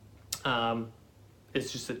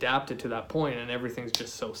 it's just adapted to that point and everything's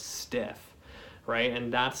just so stiff, right?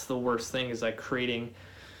 And that's the worst thing, is like creating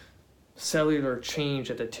cellular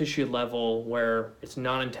change at the tissue level where it's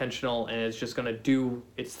non-intentional and it's just going to do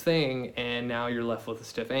its thing, and now you're left with a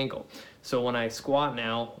stiff ankle. So when I squat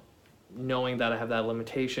now, knowing that I have that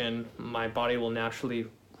limitation, my body will naturally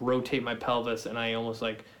rotate my pelvis and I almost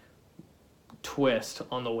like twist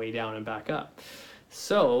on the way down and back up.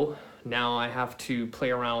 So now I have to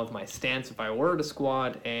play around with my stance if I were to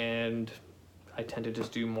squat, and I tend to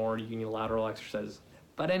just do more unilateral exercises.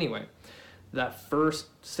 But anyway, that first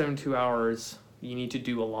 72 hours, you need to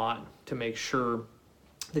do a lot to make sure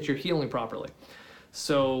that you're healing properly.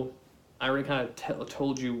 So I already kind of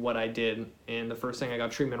told you what I did, and the first thing, I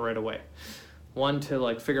got treatment right away. One, to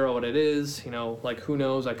like figure out what it is, like who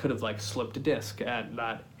knows, I could have like slipped a disc at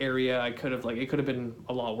that area. I could have it could have been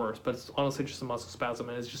a lot worse, but it's honestly just a muscle spasm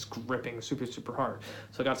and it's just gripping super, super hard.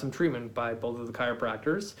 So I got some treatment by both of the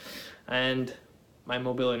chiropractors and my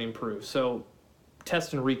mobility improved. So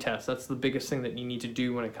test and retest, that's the biggest thing that you need to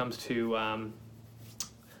do when it comes to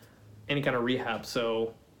any kind of rehab.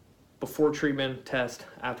 So before treatment, test,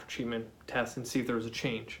 after treatment, test, and see if there's a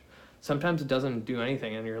change. Sometimes it doesn't do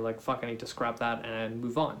anything and you're like, fuck, I need to scrap that and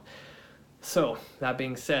move on. So that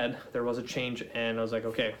being said, there was a change and I was like,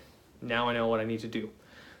 okay, now I know what I need to do.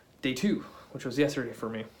 Day 2, which was yesterday for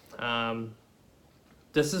me.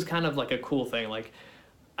 This is kind of like a cool thing. Like,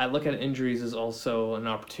 I look at injuries as also an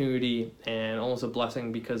opportunity and almost a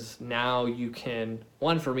blessing, because now you can,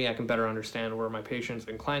 one, for me, I can better understand where my patients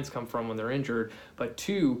and clients come from when they're injured, but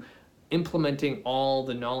 2, implementing all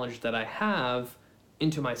the knowledge that I have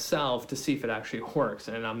into myself to see if it actually works,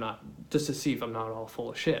 and I'm not, just to see if I'm not all full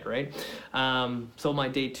of shit, right? So my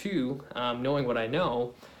day 2, knowing what I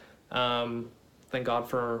know, thank God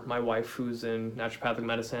for my wife who's in naturopathic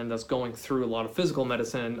medicine, that's going through a lot of physical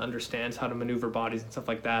medicine, understands how to maneuver bodies and stuff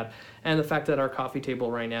like that. And the fact that our coffee table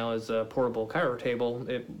right now is a portable chiro table,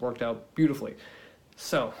 it worked out beautifully.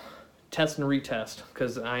 So test and retest,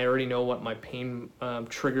 because I already know what my pain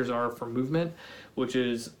triggers are for movement, which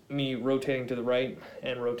is me rotating to the right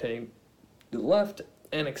and rotating to the left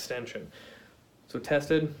and extension. So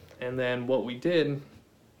tested, and then what we did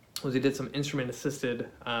was we did some instrument assisted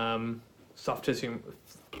soft tissue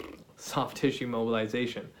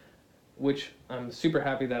mobilization, which I'm super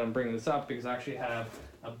happy that I'm bringing this up, because I actually have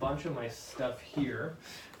a bunch of my stuff here.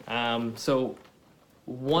 So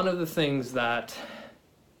one of the things that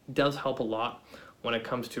does help a lot when it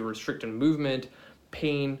comes to restricted movement,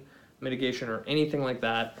 pain mitigation, or anything like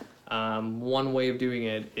that, one way of doing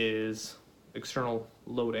it is external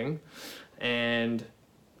loading, and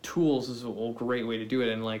tools is a great way to do it.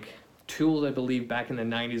 And like, tools, I believe back in the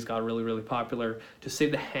 90s got really, really popular to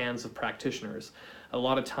save the hands of practitioners. A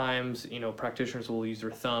lot of times, practitioners will use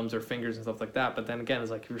their thumbs or fingers and stuff like that, but then again,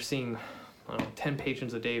 it's like, if you're seeing 10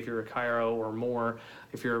 patients a day, if you're a chiro, or more,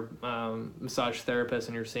 if you're a massage therapist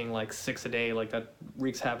and you're seeing like 6 a day, like that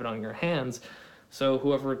wreaks havoc on your hands. So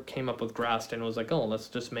whoever came up with Graston was like, oh, let's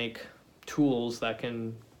just make tools that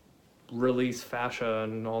can release fascia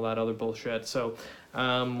and all that other bullshit. So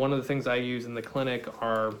one of the things I use in the clinic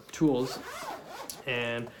are tools,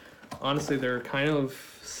 and honestly they're kind of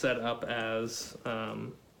set up as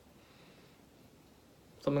something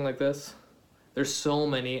like this. There's so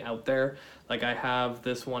many out there. Like I have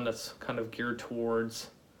this one that's kind of geared towards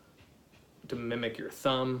to mimic your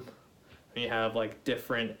thumb. And you have like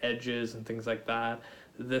different edges and things like that.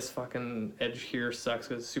 This fucking edge here sucks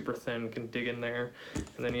because it's super thin, can dig in there.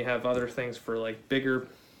 And then you have other things for like bigger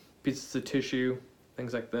pieces of tissue,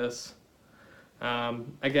 things like this.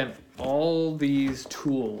 Again, all these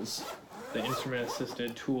tools, the instrument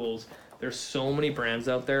assisted tools, there's so many brands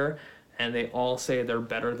out there, and they all say they're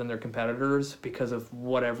better than their competitors because of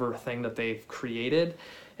whatever thing that they've created.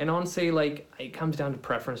 And honestly, like, it comes down to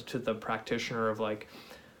preference to the practitioner of like,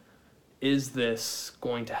 is this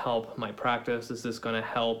going to help my practice? Is this going to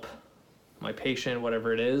help my patient,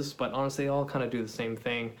 whatever it is? But honestly, they all kind of do the same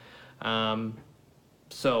thing.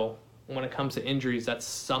 So when it comes to injuries, that's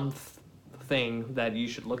something that you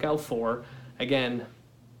should look out for. Again,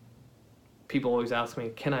 people always ask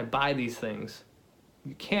me, can I buy these things?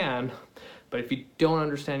 You can, but if you don't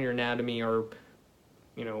understand your anatomy or,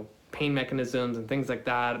 you know, pain mechanisms and things like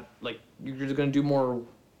that, like, you're just going to do more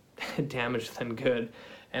damage than good.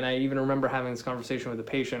 And I even remember having this conversation with a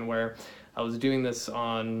patient where I was doing this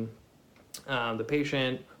on the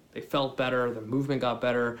patient. They felt better, the movement got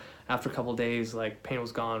better. After a couple of days, like, pain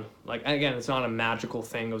was gone. Like, again, it's not a magical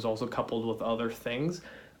thing. It was also coupled with other things.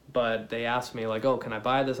 But they asked me, like, oh, can I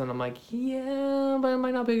buy this? And I'm like, yeah, but it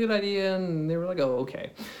might not be a good idea. And they were like, oh,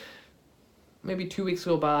 okay. Maybe 2 weeks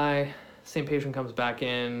go by, same patient comes back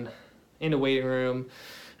in the waiting room,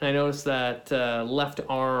 and I noticed that left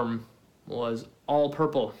arm was all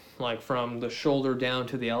purple, like from the shoulder down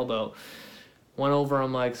to the elbow. Went over,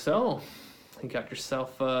 I'm like, so, you got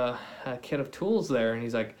yourself a kit of tools there? And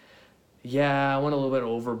he's like, yeah, I went a little bit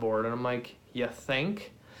overboard. And I'm like, you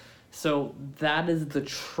think? So that is the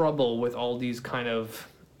trouble with all these kind of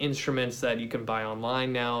instruments that you can buy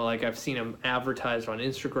online now. Like, I've seen them advertised on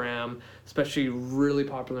Instagram, especially really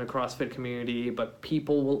popular in the CrossFit community, but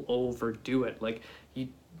people will overdo it. Like,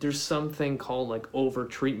 there's something called like over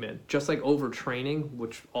treatment, just like overtraining,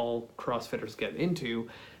 which all CrossFitters get into.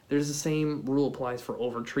 There's the same rule applies for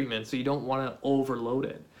over treatment. So you don't want to overload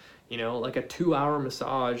it. You know, like a 2-hour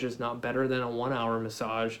massage is not better than a 1-hour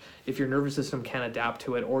massage if your nervous system can't adapt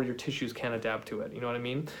to it or your tissues can't adapt to it. You know what I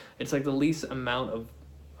mean? It's like the least amount of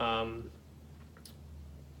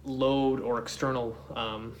load or external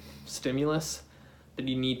stimulus that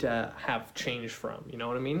you need to have change from. You know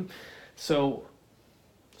what I mean? So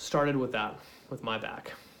started with that, with my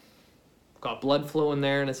back. Got blood flow in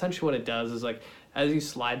there, and essentially what it does is, like, as you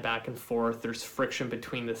slide back and forth, there's friction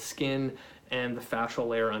between the skin and the fascial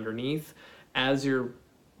layer underneath. As you're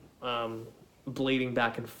blading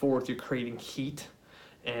back and forth, you're creating heat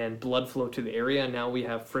and blood flow to the area. And now we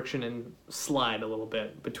have friction and slide a little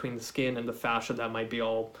bit between the skin and the fascia that might be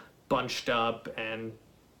all bunched up and,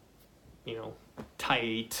 you know,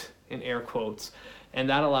 tight in air quotes. And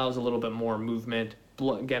that allows a little bit more movement,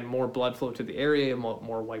 again, more blood flow to the area,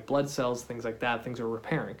 more white blood cells, things like that. Things are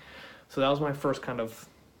repairing. So that was my first kind of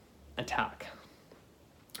attack.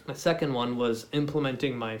 My second one was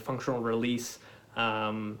implementing my functional release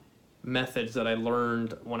methods that I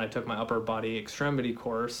learned when I took my upper body extremity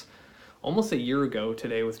course almost a year ago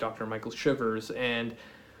today with Dr. Michael Shivers, and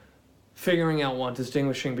figuring out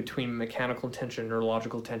distinguishing between mechanical tension,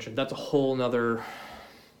 neurological tension. That's a whole nother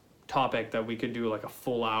topic that we could do like a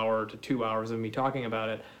full hour to 2 hours of me talking about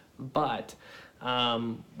it. But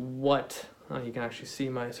you can actually see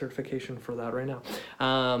my certification for that right now.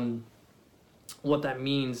 What that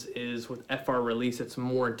means is with FR release, it's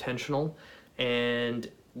more intentional, and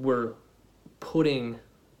we're putting,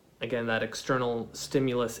 again, that external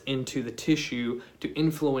stimulus into the tissue to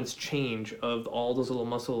influence change of all those little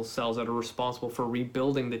muscle cells that are responsible for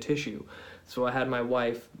rebuilding the tissue. So I had my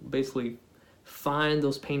wife basically find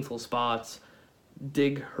those painful spots,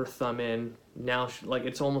 dig her thumb in. Now,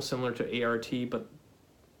 it's almost similar to ART, but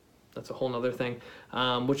that's a whole nother thing,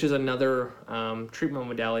 which is another treatment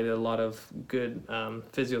modality that a lot of good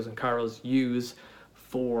physios and chiros use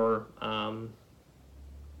for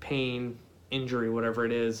pain, injury, whatever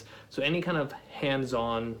it is. So any kind of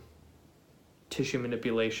hands-on tissue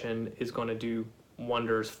manipulation is going to do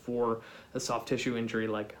wonders for a soft tissue injury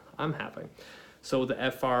like I'm having. So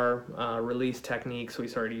the FR release techniques, we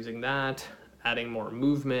started using that, adding more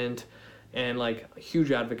movement, and like a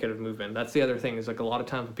huge advocate of movement. That's the other thing, is like a lot of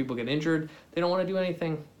times when people get injured, they don't want to do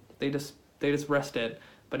anything. They just rest it.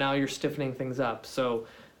 But now you're stiffening things up. So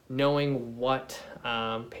knowing what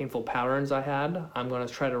painful patterns I had, I'm going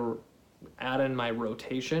to try to add in my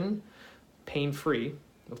rotation, pain-free,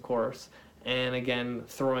 of course, and again,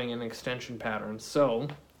 throwing in extension patterns. So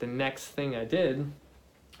the next thing I did,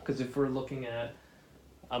 because if we're looking at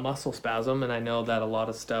a muscle spasm, and I know that a lot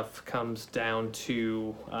of stuff comes down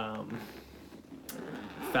to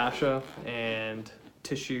fascia and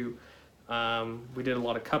tissue. We did a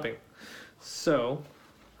lot of cupping. So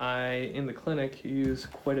I, in the clinic, use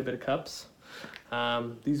quite a bit of cups.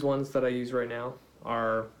 These ones that I use right now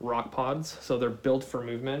are rock pods, so they're built for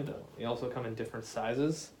movement. They also come in different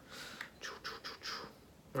sizes.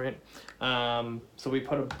 Right? So we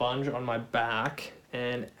put a bunch on my back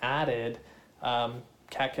and added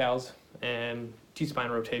cat-cows and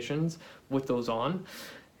T-spine rotations with those on.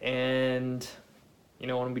 And, you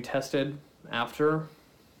know, when we tested after,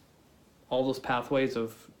 all those pathways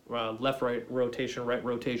of left-right rotation, right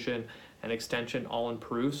rotation, and extension all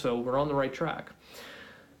improved. So we're on the right track.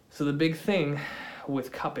 So the big thing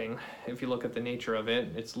with cupping, if you look at the nature of it,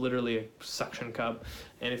 it's literally a suction cup.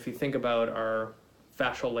 And if you think about our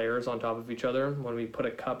fascial layers on top of each other, when we put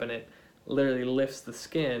a cup in it, literally lifts the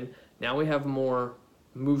skin. Now we have more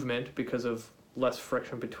movement because of less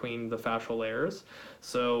friction between the fascial layers.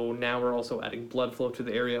 So now we're also adding blood flow to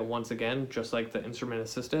the area once again, just like the instrument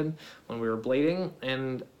assisted when we were blading.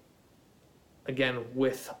 And again,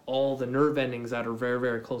 with all the nerve endings that are very,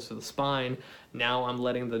 very close to the spine, now I'm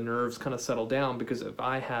letting the nerves kind of settle down, because if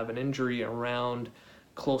I have an injury around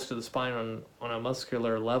close to the spine on a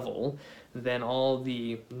muscular level, then all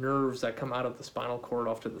the nerves that come out of the spinal cord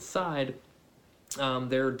off to the side,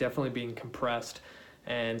 they're definitely being compressed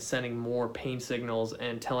and sending more pain signals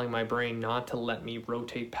and telling my brain not to let me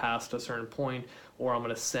rotate past a certain point, or I'm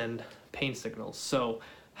going to send pain signals. So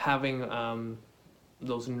having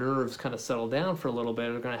those nerves kind of settle down for a little bit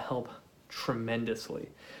are going to help tremendously.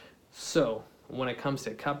 So when it comes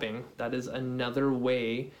to cupping, that is another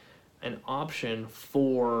way, an option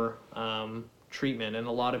for treatment. And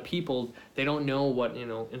a lot of people, they don't know what, you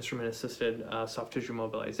know, instrument assisted soft tissue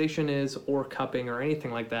mobilization is, or cupping, or anything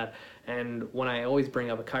like that. And when I always bring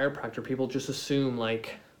up a chiropractor, people just assume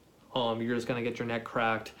like, you're just going to get your neck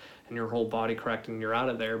cracked and your whole body cracked and you're out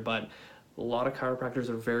of there. But a lot of chiropractors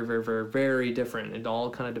are very, very, very, very different. It all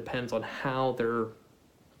kind of depends on how they're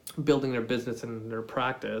building their business and their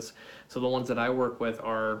practice. So the ones that I work with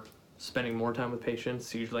are spending more time with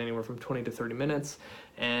patients, usually anywhere from 20 to 30 minutes,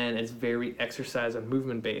 and it's very exercise and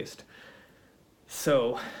movement based.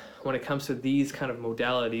 So when it comes to these kind of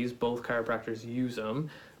modalities, both chiropractors use them.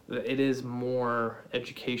 It is more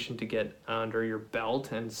education to get under your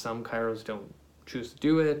belt, and some chiros don't choose to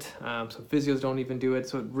do it. Some physios don't even do it.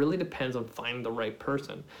 So it really depends on finding the right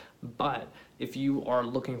person. But if you are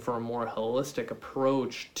looking for a more holistic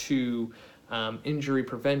approach to injury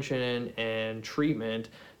prevention and treatment,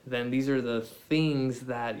 then these are the things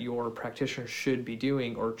that your practitioner should be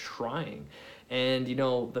doing or trying. And, you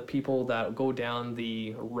know, the people that go down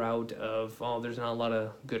the route of, there's not a lot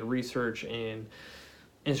of good research in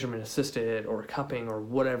instrument assisted or cupping or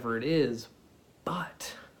whatever it is,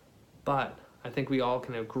 but I think we all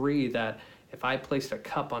can agree that if I placed a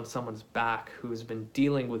cup on someone's back who's been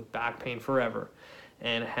dealing with back pain forever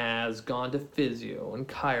and has gone to physio and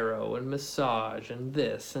chiro and massage and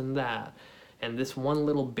this and that, and this one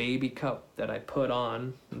little baby cup that I put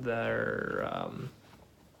on their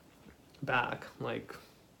back, like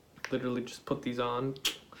literally just put these on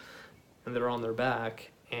and they're on their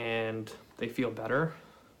back and they feel better,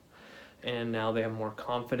 and now they have more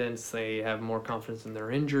confidence, they have more confidence in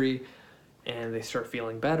their injury, and they start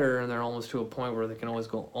feeling better, and they're almost to a point where they can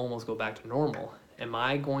almost go back to normal. Am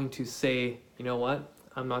I going to say, you know what,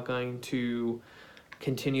 I'm not going to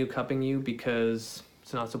continue cupping you because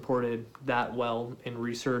it's not supported that well in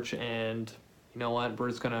research, and you know what, we're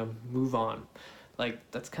just gonna move on? Like,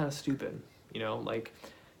 that's kind of stupid. You know, like,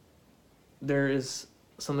 there is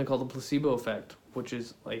something called the placebo effect, which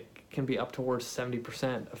is like can be up towards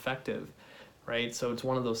 70% effective, right? So it's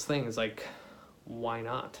one of those things, like, why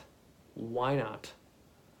not?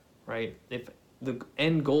 Right? If the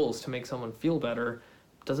end goal is to make someone feel better,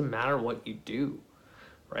 it doesn't matter what you do,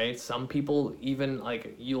 right? Some people, even,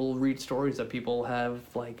 like, you'll read stories that people have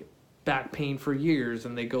like back pain for years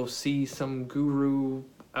and they go see some guru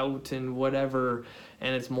out and whatever,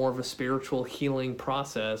 and it's more of a spiritual healing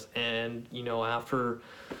process, and, you know, after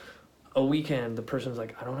a weekend the person's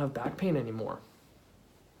like, I don't have back pain anymore.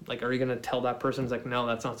 Like, are you gonna tell that person, like, no,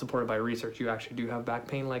 that's not supported by research, you actually do have back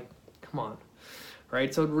pain? Like, come on,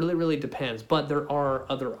 right? So it really, really depends. But there are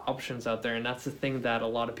other options out there, and that's the thing that a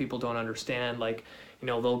lot of people don't understand. Like, you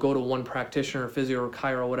know, they'll go to one practitioner, physio or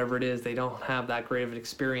chiro, whatever it is, they don't have that great of an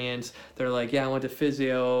experience. They're like, yeah, I went to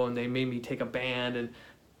physio and they made me take a band and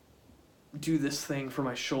do this thing for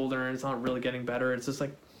my shoulder, and it's not really getting better. It's just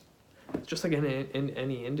like in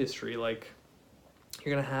any industry, like,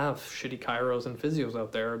 you're gonna have shitty chiros and physios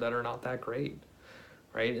out there that are not that great,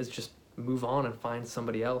 right? Is just move on and find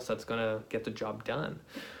somebody else that's gonna get the job done,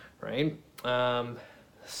 right?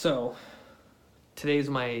 So today's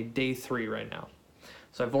my day 3 right now.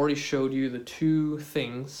 So I've already showed you the 2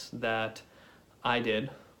 things that I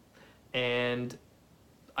did, and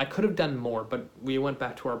I could have done more, but we went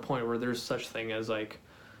back to our point where there's such thing as like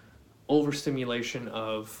overstimulation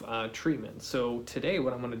of treatment. So today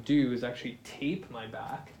what I'm going to do is actually tape my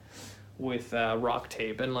back with rock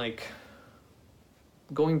tape, and like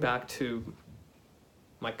going back to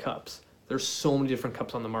my cups, there's so many different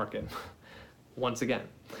cups on the market once again,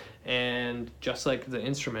 and just like the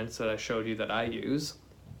instruments that I showed you that I use,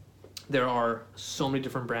 there are so many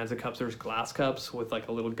different brands of cups. There's glass cups with like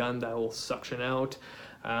a little gun that will suction out.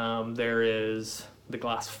 There is the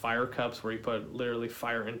glass fire cups where you put literally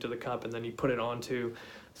fire into the cup and then you put it onto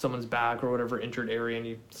someone's back or whatever injured area and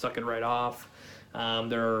you suck it right off.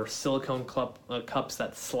 There are silicone cups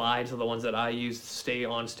that slide, so the ones that I use stay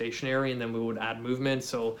on stationary, and then we would add movement.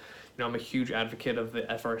 So, I'm a huge advocate of the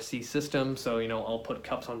FRC system. So, I'll put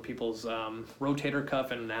cups on people's rotator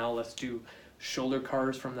cuff, and now let's do shoulder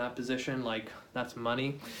cars from that position. Like, that's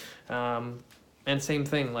money. And same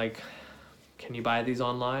thing, like, can you buy these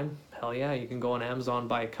online? Hell yeah, you can go on Amazon,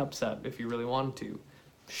 buy a cup set if you really wanted to.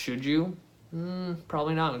 Should you?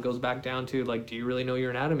 Probably not. It goes back down to like, do you really know your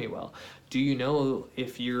anatomy well? Do you know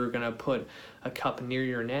if you're gonna put a cup near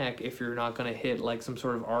your neck, if you're not gonna hit like some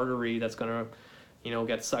sort of artery that's gonna,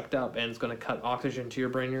 get sucked up and it's gonna cut oxygen to your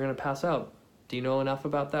brain, you're gonna pass out? Do you know enough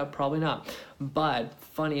about that? Probably not. But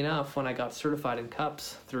funny enough, when I got certified in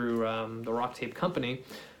cups through the Rock Tape company,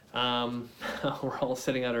 we're all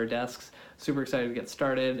sitting at our desks, super excited to get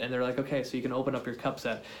started, and they're like, okay, so you can open up your cup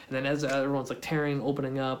set. And then as everyone's like tearing,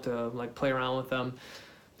 opening up to like play around with them,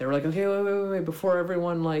 they were like, okay, wait, before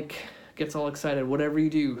everyone like gets all excited, whatever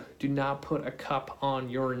you do not put a cup on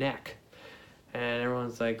your neck. And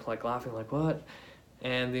everyone's like laughing, like, what?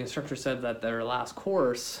 And the instructor said that their last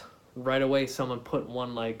course, right away someone put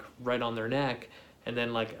one like right on their neck, and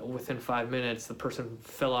then like within 5 minutes the person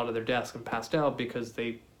fell out of their desk and passed out because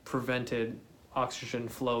they prevented oxygen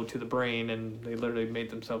flow to the brain, and they literally made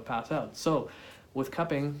themselves pass out. So with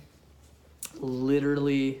cupping,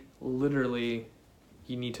 literally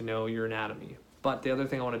you need to know your anatomy. But the other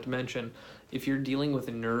thing I wanted to mention, if you're dealing with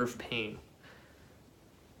nerve pain,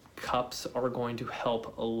 cups are going to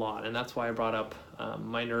help a lot, and that's why I brought up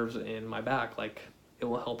my nerves in my back. Like, it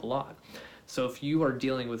will help a lot. So if you are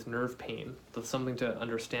dealing with nerve pain, that's something to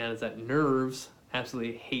understand, is that nerves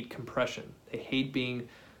absolutely hate compression. They hate being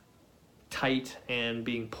tight and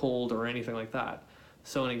being pulled or anything like that.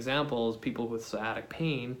 So an example is people with sciatic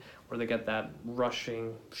pain, where they get that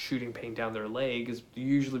rushing, shooting pain down their leg, is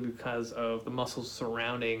usually because of the muscles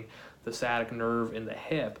surrounding the sciatic nerve in the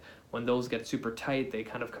hip. When those get super tight, they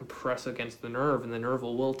kind of compress against the nerve, and the nerve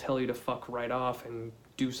will tell you to fuck right off and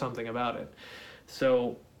do something about it.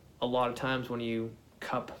 So a lot of times when you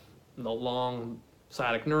cup the long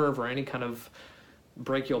sciatic nerve or any kind of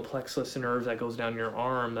brachial plexus nerve that goes down your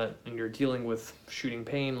arm, and you're dealing with shooting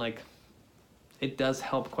pain, like, it does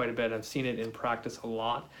help quite a bit. I've seen it in practice a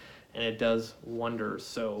lot, and it does wonders.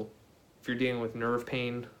 So if you're dealing with nerve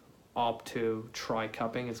pain, opt to try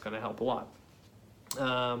cupping. It's going to help a lot.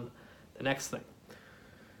 The next thing.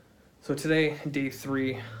 So today, day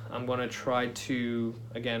 3, I'm going to try to,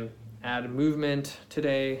 again, add movement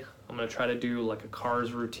today. I'm going to try to do like a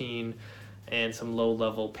CARS routine and some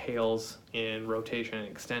low-level pails in rotation and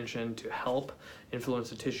extension to help influence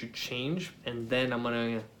the tissue change. And then I'm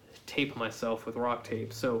going to tape myself with rock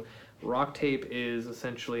tape. So rock tape is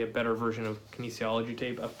essentially a better version of kinesiology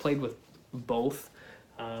tape. I've played with both.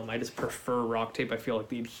 I just prefer rock tape. I feel like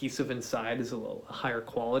the adhesive inside is a little higher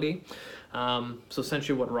quality. So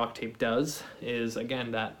essentially what rock tape does is,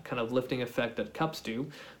 again, that kind of lifting effect that cups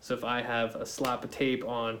do. So if I have a slab of tape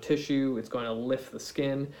on tissue, it's going to lift the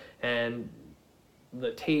skin, and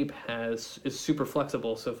the tape is super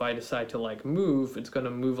flexible. So if I decide to like move, it's going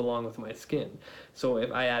to move along with my skin. So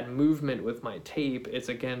if I add movement with my tape, it's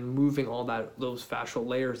again moving all those fascial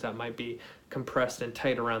layers that might be compressed and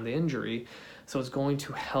tight around the injury. So it's going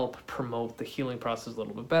to help promote the healing process a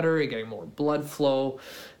little bit better, getting more blood flow,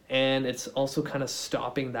 and it's also kind of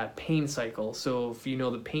stopping that pain cycle. So if you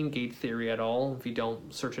know the pain gate theory at all, if you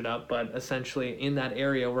don't, search it up, but essentially in that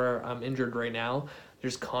area where I'm injured right now,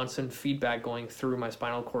 there's constant feedback going through my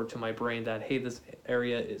spinal cord to my brain that, hey, this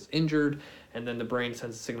area is injured, and then the brain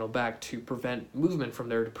sends a signal back to prevent movement from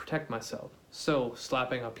there to protect myself. So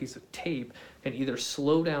slapping a piece of tape can either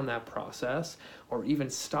slow down that process or even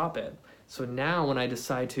stop it. So now when I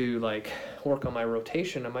decide to like work on my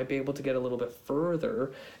rotation, I might be able to get a little bit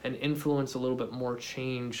further and influence a little bit more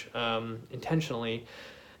change intentionally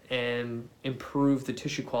and improve the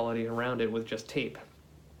tissue quality around it with just tape.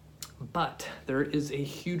 But there is a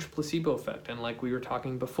huge placebo effect, and like we were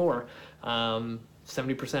talking before,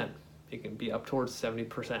 70%. It can be up towards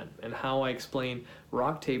 70%. And how I explain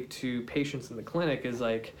rock tape to patients in the clinic is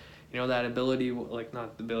like, you know, that ability, like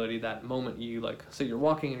not the ability, that moment you like, say you're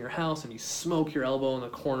walking in your house and you smoke your elbow in the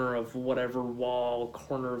corner of whatever wall,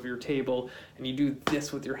 corner of your table, and you do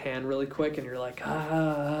this with your hand really quick and you're like,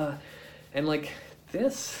 ah, and like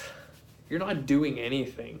this, you're not doing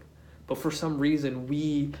anything. But for some reason,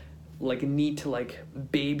 we like need to like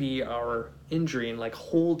baby our injury and like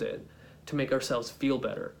hold it to make ourselves feel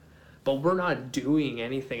better. But we're not doing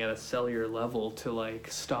anything at a cellular level to like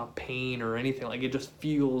stop pain or anything. Like it just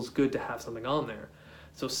feels good to have something on there.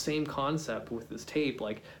 So same concept with this tape,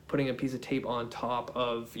 like putting a piece of tape on top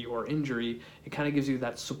of your injury, it kind of gives you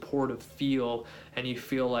that supportive feel, and you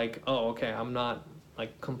feel like, oh, okay, I'm not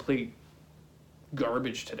like complete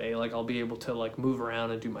garbage today. Like I'll be able to like move around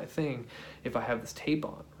and do my thing if I have this tape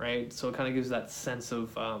on, right? So it kind of gives that sense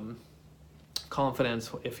of confidence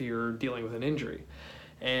if you're dealing with an injury.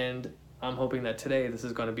 And I'm hoping that today this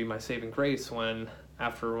is going to be my saving grace when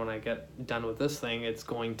I get done with this thing, it's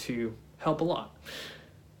going to help a lot.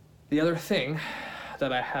 The other thing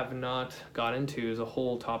that I have not got into is a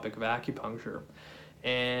whole topic of acupuncture.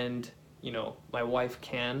 And, you know, my wife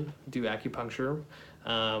can do acupuncture.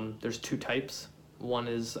 There's two types. One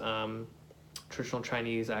is traditional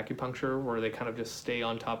Chinese acupuncture, where they kind of just stay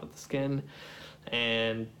on top of the skin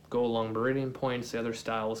and go along meridian points. The other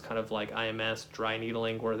style is kind of like IMS, dry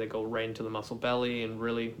needling, where they go right into the muscle belly and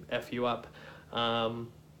really F you up,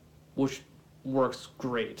 which works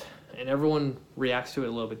great. And everyone reacts to it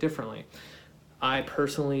a little bit differently. I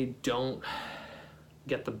personally don't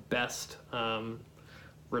get the best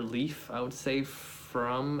relief, I would say,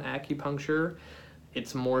 from acupuncture.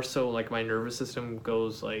 It's more so like my nervous system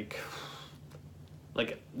goes like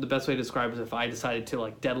the best way to describe it is if I decided to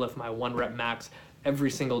like deadlift my 1 rep max every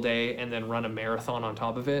single day and then run a marathon on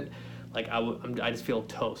top of it, like I just feel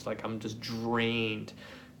toast. Like I'm just drained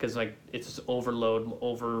because like it's just overload,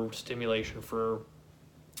 overstimulation for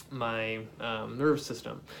my nervous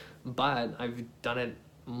system. But I've done it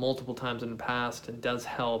multiple times in the past. It does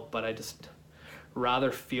help, but I just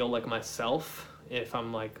rather feel like myself. If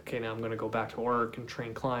I'm like, okay, now I'm going to go back to work and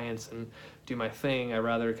train clients and do my thing, I'd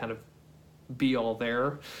rather kind of be all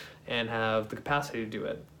there and have the capacity to do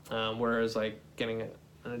it. Whereas like getting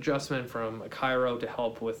an adjustment from a chiro to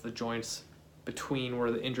help with the joints between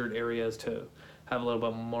where the injured area is to have a little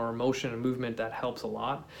bit more motion and movement, that helps a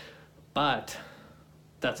lot. But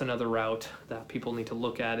that's another route that people need to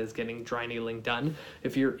look at, is getting dry needling done.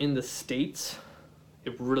 If you're in the States,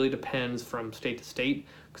 it really depends from state to state,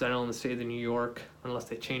 because I know in the state of New York, unless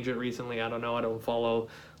they changed it recently, I don't know, I don't follow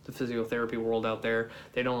the physiotherapy world out there,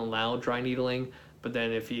 they don't allow dry needling. But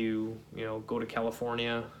then if you go to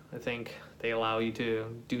California, I think they allow you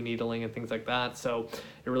to do needling and things like that. So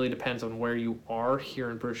it really depends on where you are.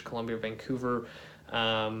 Here in British Columbia, Vancouver,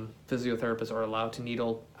 physiotherapists are allowed to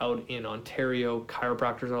needle. Out in Ontario,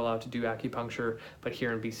 chiropractors are allowed to do acupuncture, but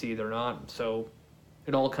here in BC they're not. So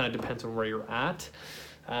it all kind of depends on where you're at.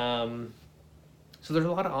 So there's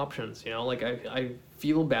a lot of options, like I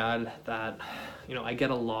feel bad that, I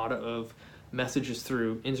get a lot of messages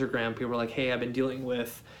through Instagram. People are like, hey, I've been dealing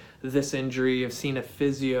with this injury. I've seen a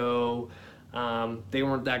physio. They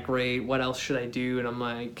weren't that great. What else should I do? And I'm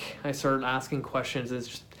like, I started asking questions. It's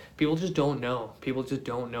just, people just don't know. People just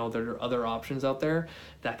don't know there are other options out there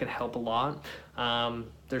that can help a lot.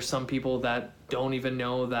 There's some people that don't even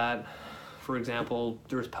know that, for example,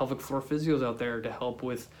 there's pelvic floor physios out there to help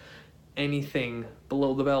with anything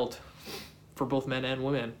below the belt for both men and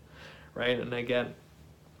women, right? And I get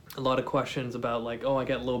a lot of questions about like, oh, I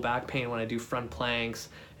get low back pain when I do front planks,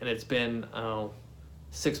 and it's been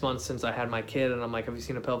 6 months since I had my kid, and I'm like, have you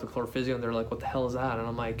seen a pelvic floor physio? And they're like, what the hell is that? And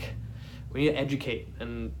I'm like, we need to educate,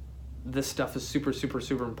 and this stuff is super, super,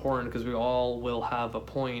 super important, because we all will have a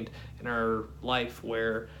point in our life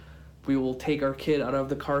where we will take our kid out of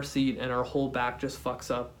the car seat and our whole back just fucks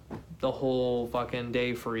up the whole fucking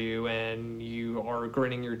day for you, and you are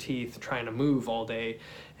gritting your teeth trying to move all day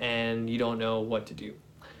and you don't know what to do.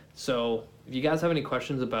 So if you guys have any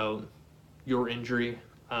questions about your injury,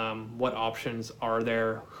 what options are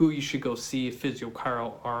there, who you should go see, physio,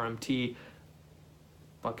 chiro, RMT,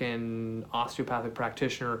 fucking osteopathic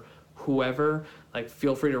practitioner, whoever, like,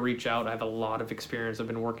 feel free to reach out. I have a lot of experience. I've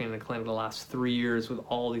been working in a clinic the last 3 years with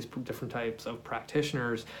all these different types of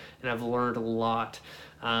practitioners, and I've learned a lot.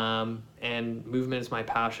 And movement is my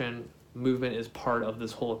passion. Movement is part of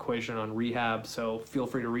this whole equation on rehab, so feel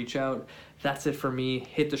free to reach out. That's it for me.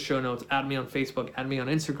 Hit the show notes, add me on Facebook, add me on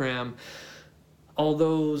Instagram. All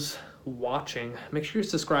those watching, make sure you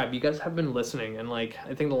subscribe. You guys have been listening, and like,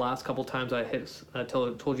 I think the last couple times I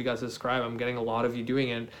told you guys to subscribe, I'm getting a lot of you doing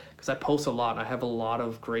it because I post a lot. I have a lot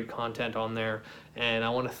of great content on there, and I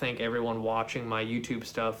want to thank everyone watching my YouTube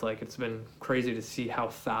stuff. Like, it's been crazy to see how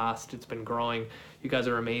fast it's been growing. You guys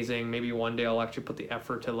are amazing. Maybe one day I'll actually put the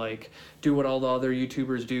effort to like do what all the other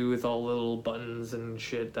YouTubers do with all the little buttons and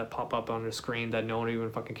shit that pop up on the screen that no one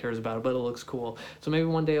even fucking cares about, but it looks cool. So maybe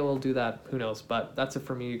one day I will do that. Who knows? But that's it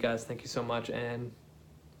for me, you guys. Thank you so much, and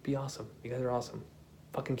be awesome. You guys are awesome.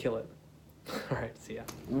 Fucking kill it. All right, see ya.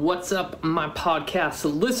 What's up, my podcast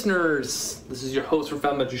listeners? This is your host,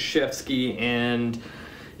 Rafal Majewski, and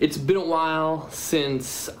it's been a while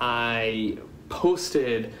since I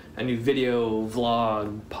posted a new video,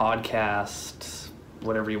 vlog, podcast,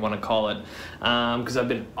 whatever you want to call it, because I've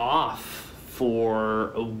been off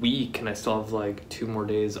for a week, and I still have like 2 more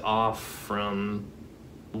days off from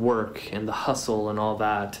work and the hustle and all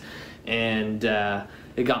that, and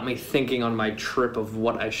it got me thinking on my trip of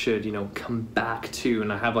what I should, come back to,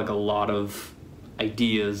 and I have like a lot of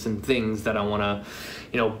ideas and things that I want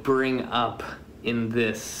to, bring up in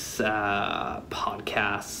this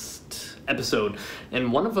podcast episode,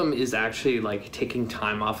 and one of them is actually like taking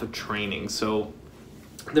time off of training. So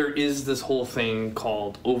there is this whole thing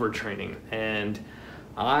called overtraining, and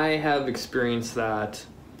I have experienced that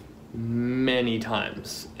many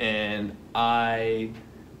times, and I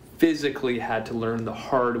physically had to learn the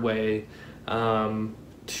hard way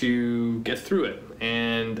to get through it,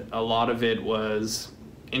 and a lot of it was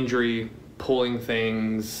injury, pulling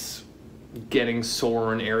things, getting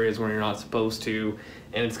sore in areas where you're not supposed to,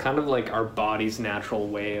 and it's kind of like our body's natural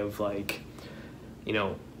way of like,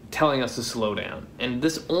 telling us to slow down. And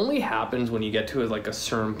this only happens when you get to like a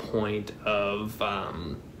certain point of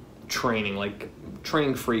training, like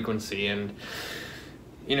training frequency. And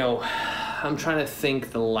I'm trying to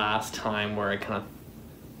think the last time where I kind of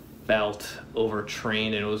felt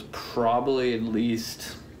overtrained, and it was probably at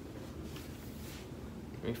least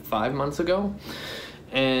maybe 5 months ago,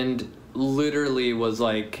 and literally was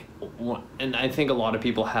like, and I think a lot of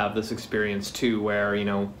people have this experience too, where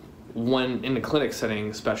when in the clinic setting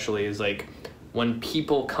especially, is like when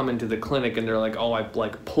people come into the clinic and they're like, oh, I've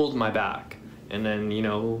like pulled my back, and then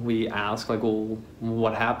we ask like, well,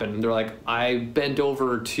 what happened? And they're like, I bent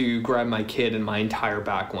over to grab my kid and my entire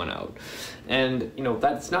back went out. And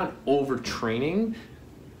that's not overtraining,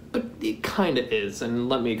 but it kind of is, and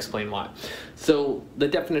let me explain why. So the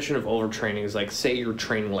definition of overtraining is like, say you're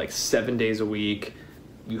training like 7 days a week,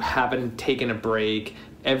 you haven't taken a break,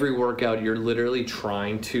 every workout you're literally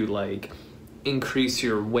trying to like increase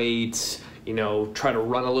your weights, try to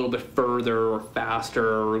run a little bit further or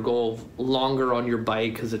faster, or go longer on your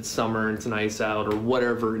bike because it's summer and it's nice out, or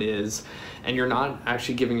whatever it is, and you're not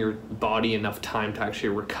actually giving your body enough time to actually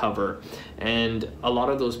recover. And a lot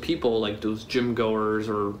of those people, like those gym goers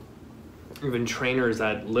or even trainers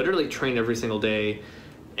that literally train every single day,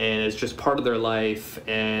 and it's just part of their life,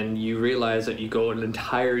 and you realize that you go an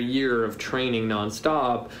entire year of training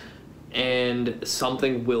nonstop, and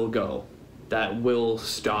something will go that will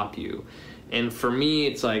stop you. And for me,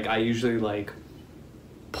 it's like I usually like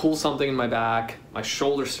pull something in my back, my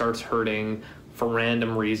shoulder starts hurting for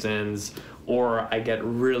random reasons, or I get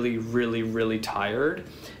really, really, really tired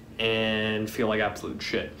and feel like absolute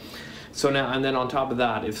shit. So now, and then on top of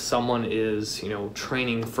that, if someone is,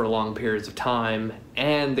 training for long periods of time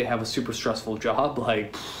and they have a super stressful job,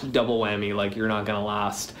 like double whammy, like you're not gonna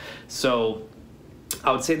last. So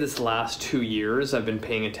I would say this last 2 years, I've been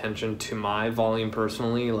paying attention to my volume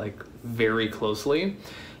personally, like very closely.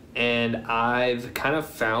 And I've kind of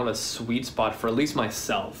found a sweet spot for at least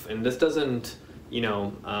myself. And this doesn't,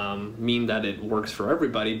 mean that it works for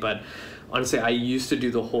everybody, but honestly, I used to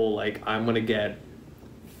do the whole, like, I'm gonna get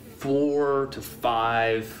 4 to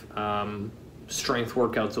 5 strength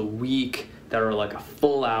workouts a week that are like a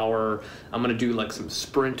full hour. I'm gonna do like some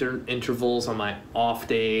sprinter intervals on my off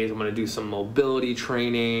days. I'm gonna do some mobility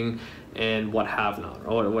training and what have not,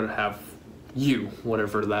 or what have you,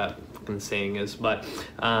 whatever that fucking saying is. But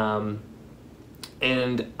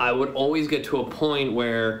and I would always get to a point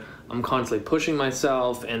where I'm constantly pushing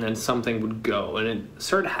myself, and then something would go, and it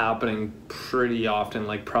started happening pretty often,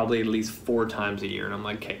 like probably at least 4 times a year. And I'm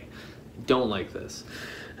like, okay, don't like this.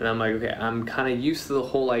 And I'm like, okay, I'm kind of used to the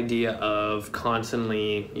whole idea of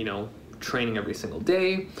constantly, training every single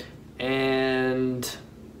day. And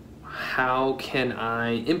how can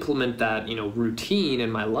I implement that, routine in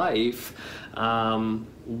my life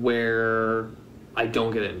where I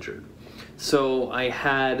don't get injured? So I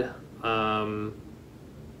had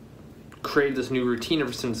created this new routine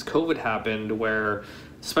ever since COVID happened, where,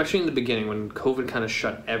 especially in the beginning when COVID kind of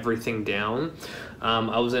shut everything down,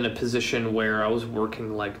 I was in a position where I was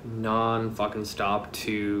working like non-fucking stop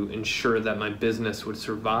to ensure that my business would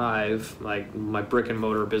survive, like my brick and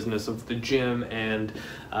mortar business of the gym and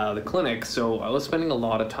the clinic. So I was spending a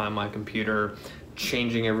lot of time on my computer,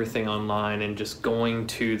 changing everything online and just going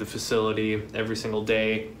to the facility every single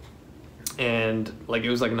day. And like,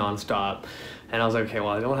 it was like nonstop. And I was like, okay,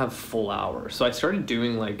 well, I don't have full hours. So I started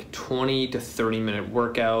doing like 20 to 30 minute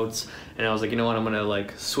workouts. And I was like, you know what, I'm going to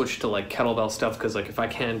like switch to like kettlebell stuff. Cause like if I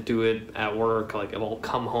can't do it at work, like it'll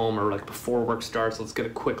come home or like before work starts, let's get a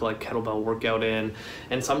quick like kettlebell workout in.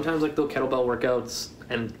 And sometimes like those kettlebell workouts,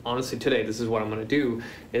 and honestly today, this is what I'm going to do,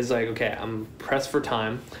 is like, okay, I'm pressed for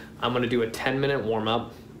time. I'm going to do a 10-minute warm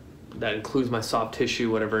up that includes my soft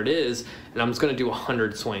tissue, whatever it is. And I'm just going to do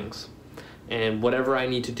 100 swings. And whatever I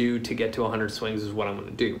need to do to get to 100 swings is what I'm going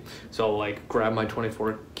to do. So I'll like grab my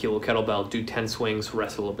 24 kilo kettlebell, do 10 swings,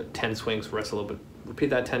 rest a little bit, 10 swings, rest a little bit, repeat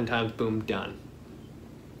that 10 times, boom, done.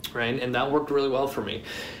 Right? And that worked really well for me.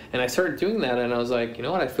 And I started doing that and I was like, you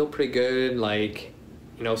know what, I feel pretty good. Like,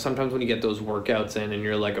 sometimes when you get those workouts in and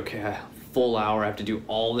you're like, okay, a full hour, I have to do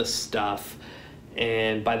all this stuff.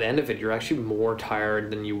 And by the end of it, you're actually more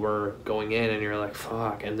tired than you were going in, and you're like,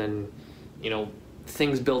 fuck. And then,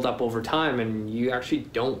 things build up over time and you actually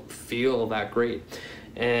don't feel that great.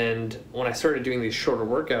 And when I started doing these shorter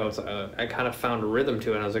workouts, I kind of found a rhythm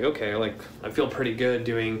to it. And I was like, okay, I feel pretty good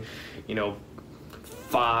doing, 4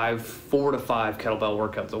 to 5 kettlebell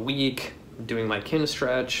workouts a week, doing my kin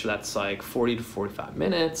stretch. That's like 40 to 45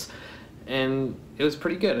 minutes. And it was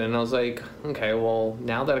pretty good. And I was like, okay, well,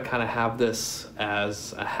 now that I kind of have this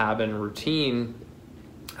as a habit and routine,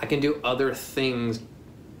 I can do other things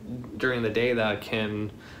during the day that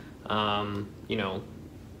can,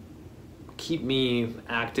 keep me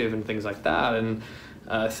active and things like that. And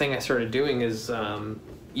a thing I started doing is,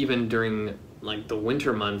 even during like the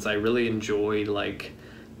winter months, I really enjoyed like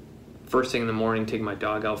first thing in the morning, taking my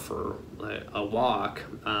dog out for a walk,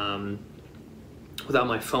 without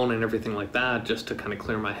my phone and everything like that, just to kind of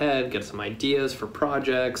clear my head, get some ideas for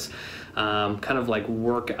projects, kind of like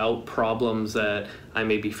work out problems that I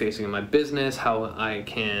may be facing in my business, how I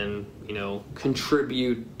can,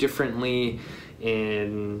 contribute differently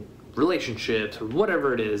in relationships or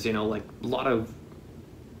whatever it is, like a lot of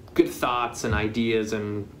good thoughts and ideas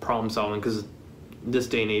and problem solving, because this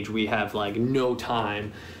day and age we have like no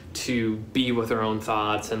time to be with our own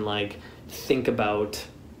thoughts and like think about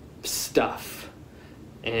stuff.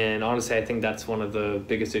 And honestly, I think that's one of the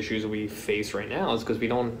biggest issues we face right now, is because we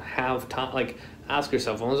don't have time. Like, ask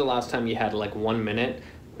yourself, when was the last time you had like 1 minute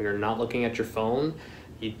where you're not looking at your phone,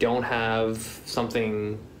 you don't have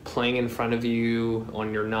something playing in front of you,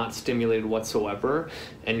 when you're not stimulated whatsoever,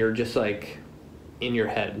 and you're just like in your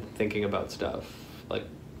head thinking about stuff? Like,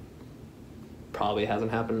 probably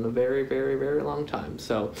hasn't happened in a very, very, very long time.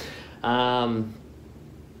 So,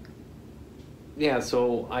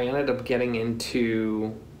 so I ended up getting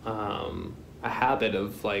into a habit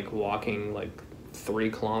of like walking like 3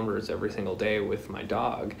 kilometers every single day with my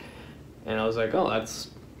dog. And I was like, oh, that's,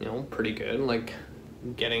 pretty good. Like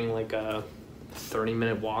getting like a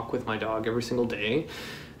 30-minute walk with my dog every single day.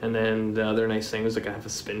 And then the other nice thing is like I have a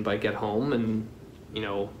spin bike at home, and,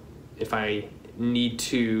 if I need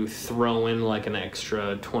to throw in like an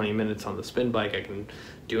extra 20 minutes on the spin bike, I can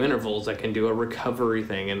do intervals, I can do a recovery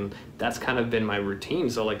thing, and that's kind of been my routine.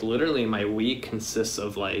 So like literally my week consists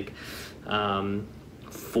of like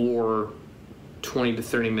 4 20 to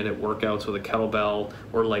 30 minute workouts with a kettlebell,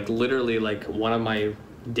 or like literally like one of my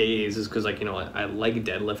days is because like I like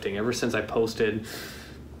deadlifting ever since I posted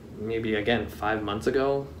maybe again 5 months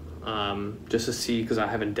ago, just to see, because I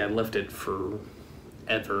haven't deadlifted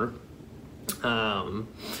forever.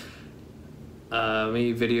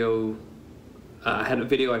 Maybe video, I had a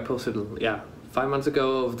video I posted 5 months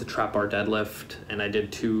ago of the trap bar deadlift, and I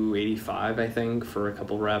did 285 I think for a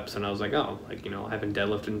couple reps, and I was like, oh, like I haven't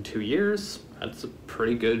deadlifted in 2 years. That's a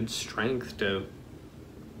pretty good strength to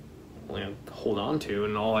hold on to,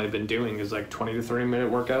 and all I've been doing is like 20 to 30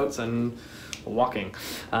 minute workouts and walking.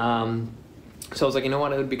 So I was like, it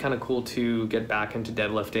would be kind of cool to get back into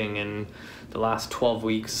deadlifting. And the last 12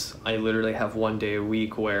 weeks, I literally have 1 day a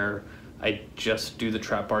week where I just do the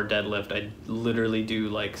trap bar deadlift. I literally do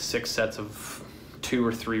like 6 sets of 2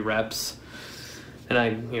 or 3 reps, and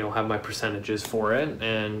I, have my percentages for it,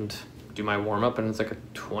 and do my warm-up, and it's like a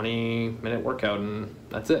 20-minute workout, and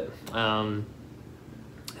that's it. And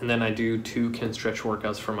then I do 2 Kinstretch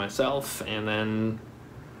workouts for myself, and then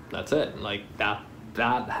that's it. Like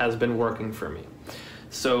that has been working for me.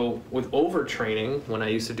 So with overtraining, when I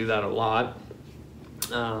used to do that a lot,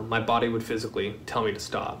 my body would physically tell me to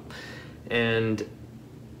stop. And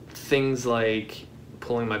things like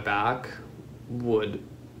pulling my back would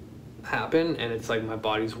happen, and it's like my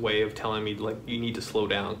body's way of telling me, like, you need to slow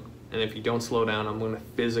down. And if you don't slow down, I'm going to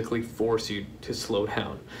physically force you to slow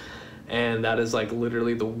down. And that is like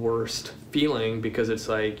literally the worst feeling, because it's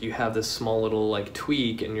like you have this small little like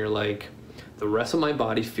tweak, and you're like, the rest of my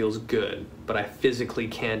body feels good, but I physically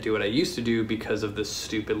can't do what I used to do because of this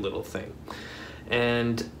stupid little thing.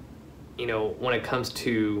 And, when it comes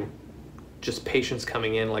to just patients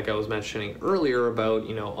coming in, like I was mentioning earlier about,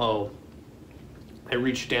 I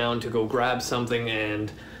reached down to go grab something,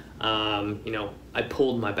 and, I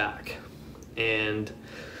pulled my back. And,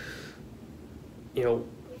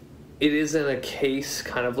 it isn't a case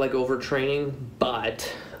kind of like overtraining,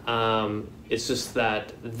 but it's just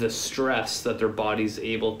that the stress that their body's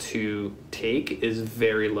able to take is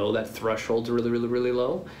very low. That threshold's really, really, really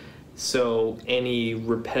low. So any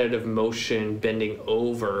repetitive motion bending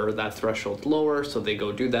over, that threshold's lower, so they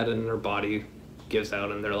go do that, and their body gives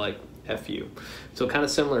out, and they're like, F you. So kind of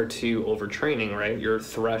similar to overtraining, right?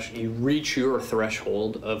 You reach your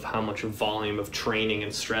threshold of how much volume of training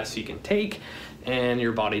and stress you can take, and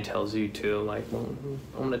your body tells you to, like, well,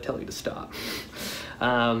 I'm going to tell you to stop.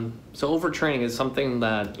 So overtraining is something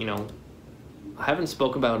that, I haven't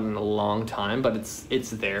spoke about in a long time, but it's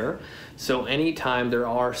there. So anytime there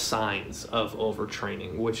are signs of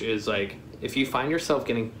overtraining, which is like, if you find yourself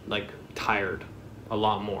getting like tired a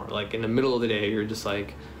lot more, like in the middle of the day, you're just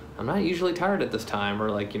like, I'm not usually tired at this time, or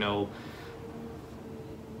like,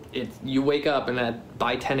 you wake up and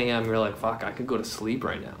by 10 a.m. you're like, fuck, I could go to sleep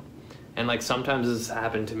right now. And like sometimes this has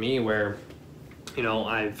happened to me where,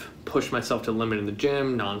 I've pushed myself to the limit in the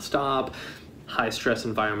gym nonstop, high stress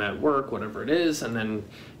environment at work, whatever it is, and then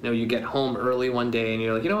you get home early one day and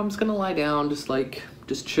you're like, I'm just gonna lie down,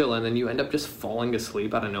 just chill, and then you end up just falling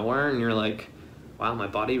asleep out of nowhere, and you're like, wow, my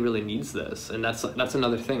body really needs this. And that's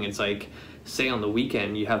another thing. It's like, say on the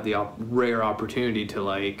weekend you have the rare opportunity to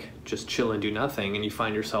like just chill and do nothing, and you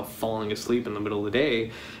find yourself falling asleep in the middle of the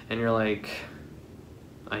day, and you're like,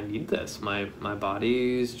 I need this. My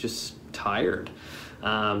body's just tired.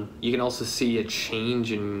 You can also see a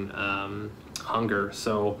change in hunger.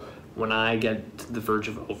 So when I get to the verge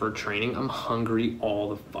of overtraining, I'm hungry all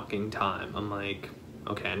the fucking time. I'm like,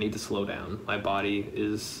 okay, I need to slow down. My body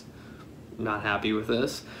is not happy with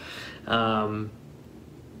this. And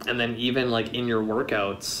then even like in your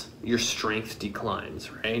workouts, your strength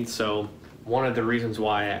declines, right? So one of the reasons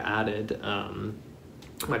why I added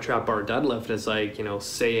my trap bar deadlift is like,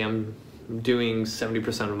 say I'm doing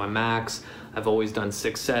 70% of my max. I've always done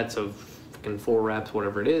 6 sets of fucking 4 reps,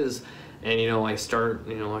 whatever it is. And, I start,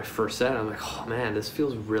 my first set, I'm like, oh man, this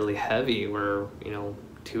feels really heavy, where,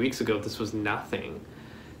 2 weeks ago, this was nothing.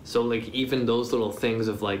 So like even those little things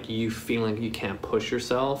of like you feeling you can't push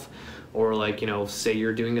yourself, or like, say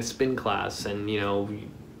you're doing a spin class and,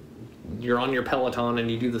 you're on your Peloton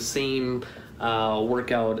and you do the same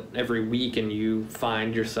workout every week, and you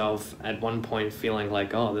find yourself at one point feeling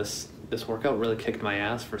like, oh, this workout really kicked my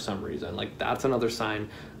ass for some reason. Like that's another sign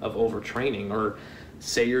of overtraining. Or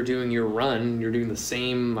say you're doing your run, you're doing the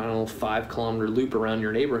same, 5-kilometer loop around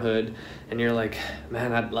your neighborhood, and you're like,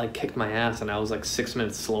 man, I like kicked my ass and I was like 6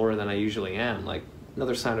 minutes slower than I usually am. Like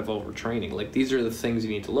another sign of overtraining. Like these are the things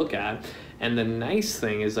you need to look at. And the nice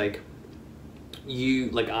thing is like,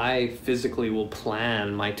 I physically will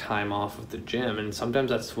plan my time off of the gym, and sometimes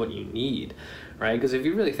that's what you need, right? Because if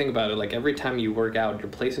you really think about it, like every time you work out, you're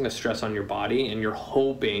placing a stress on your body, and you're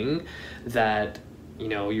hoping that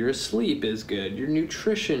your sleep is good, your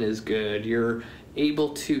nutrition is good, you're able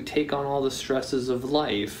to take on all the stresses of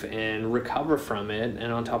life and recover from it,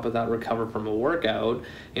 and on top of that recover from a workout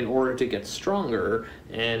in order to get stronger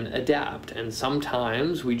and adapt. And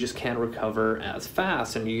sometimes we just can't recover as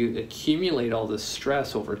fast, and you accumulate all this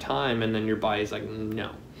stress over time, and then your body's like,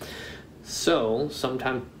 no. So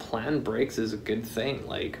sometimes planned breaks is a good thing.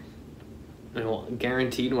 Like,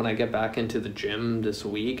 guaranteed when I get back into the gym this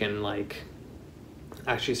week and like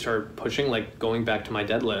actually start pushing, like going back to my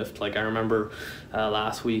deadlift. Like I remember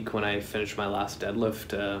last week when I finished my last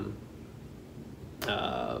deadlift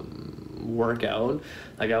workout,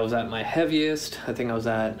 like I was at my heaviest. I think I was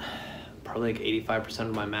at probably like 85%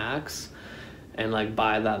 of my max, and like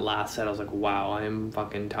by that last set I was like, wow, I'm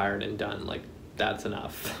fucking tired and done. Like that's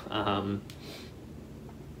enough.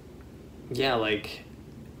 Yeah, like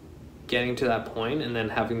getting to that point and then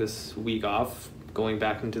having this week off, going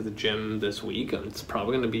back into the gym this week, it's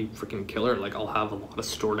probably going to be freaking killer. Like I'll have a lot of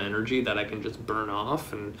stored energy that I can just burn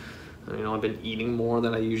off, and you know, I've been eating more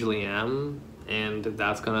than I usually am, and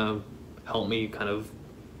that's going to help me kind of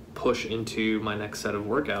push into my next set of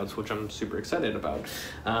workouts, which I'm super excited about.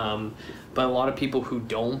 But a lot of people who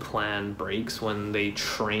don't plan breaks when they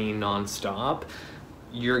train nonstop,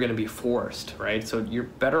 you're going to be forced, right? So you're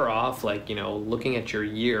better off, like, you know, looking at your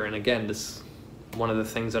year. And again, this one of the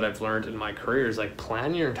things that I've learned in my career is like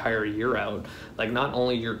plan your entire year out, like not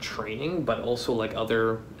only your training but also like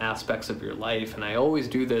other aspects of your life. And I always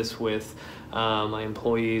do this with my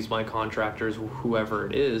employees, my contractors, whoever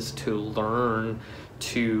it is, to learn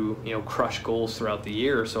to, you know, crush goals throughout the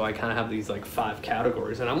year. So I kind of have these like 5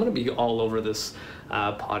 categories, and I'm going to be all over this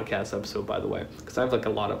podcast episode, by the way, because I have like a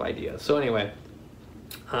lot of ideas. So anyway,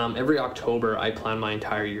 every October I plan my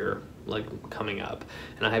entire year like coming up,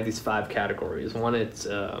 and I have these 5 categories. One, it's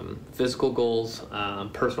physical goals,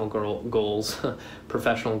 personal goals,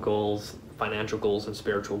 professional goals, financial goals, and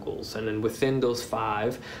spiritual goals. And then within those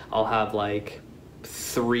 5, I'll have like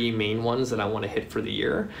 3 main ones that I want to hit for the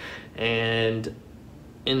year. And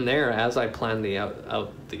in there, as I plan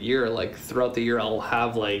out the year, like throughout the year, I'll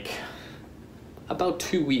have like about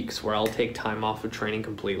 2 weeks where I'll take time off of training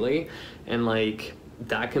completely. And like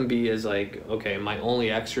that can be as like, okay, my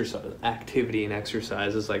only activity and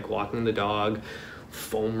exercise is like walking the dog,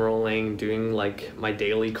 foam rolling, doing like my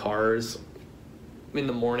daily cars in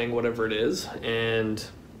the morning, whatever it is, and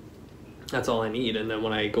that's all I need. And then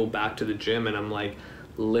when I go back to the gym and I'm like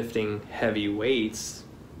lifting heavy weights,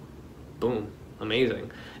 boom, amazing.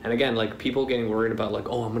 And again, like people getting worried about like,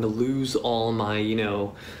 oh, I'm gonna lose all my, you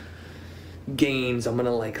know, gains, I'm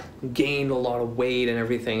gonna like gain a lot of weight and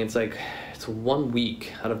everything. It's like, it's 1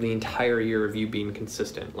 week out of the entire year of you being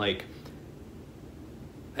consistent. Like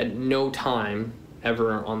at no time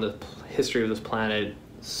ever on the history of this planet,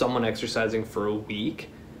 someone exercising for a week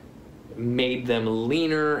made them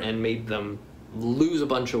leaner and made them lose a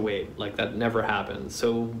bunch of weight. Like that never happens.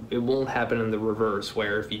 So it won't happen in the reverse,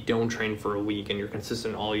 where if you don't train for a week and you're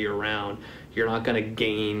consistent all year round, you're not going to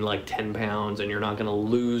gain like 10 pounds and you're not going to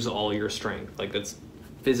lose all your strength. Like that's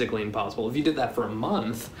physically impossible. If you did that for a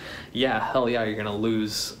month, yeah, hell yeah, you're going to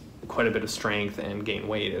lose quite a bit of strength and gain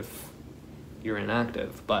weight if you're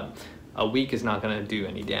inactive. But a week is not going to do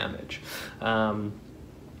any damage.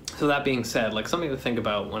 So that being said, like something to think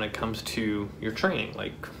about when it comes to your training,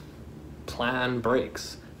 like plan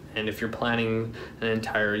breaks. And if you're planning an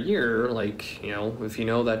entire year, like, you know, if you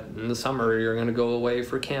know that in the summer you're going to go away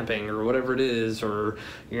for camping or whatever it is, or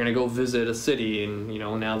you're going to go visit a city, and, you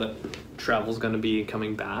know, now that travel's going to be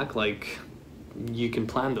coming back, like you can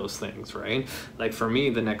plan those things, right? Like for me,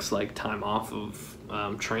 the next like time off of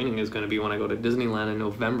training is going to be when I go to Disneyland in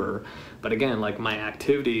November. But again, like my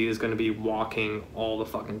activity is going to be walking all the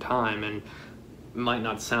fucking time, and it might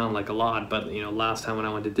not sound like a lot, but you know, last time when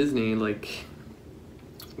I went to Disney, like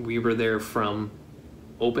we were there from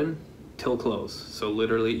open till close. So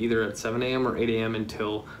literally either at 7 a.m. or 8 a.m.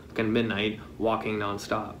 until fucking midnight, walking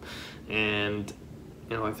nonstop. And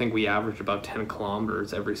you know, I think we averaged about 10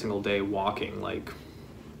 kilometers every single day walking. Like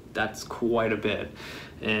that's quite a bit,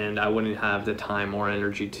 and I wouldn't have the time or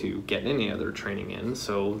energy to get any other training in.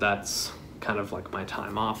 So that's kind of like my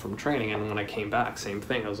time off from training. And when I came back, same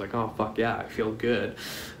thing. I was like, oh fuck yeah, I feel good.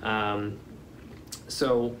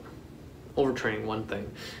 So overtraining, one thing.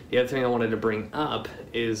 The other thing I wanted to bring up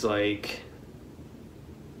is like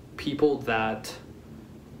people that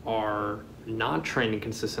are not training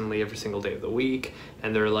consistently every single day of the week,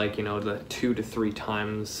 and they're like, you know, the 2 to 3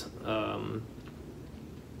 times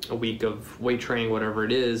a week of weight training, whatever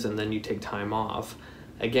it is, and then you take time off.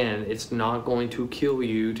 Again, it's not going to kill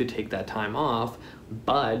you to take that time off,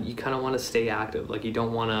 but you kind of want to stay active. Like you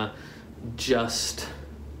don't want to just,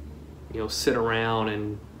 you know, sit around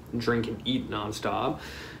and drink and eat nonstop.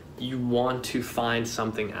 You want to find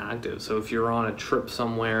something active. So if you're on a trip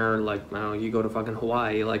somewhere, like, I don't know, you go to fucking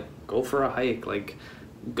Hawaii, like go for a hike, like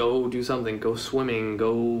go do something, go swimming,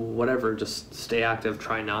 go whatever, just stay active.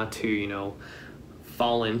 Try not to, you know,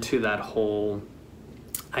 fall into that whole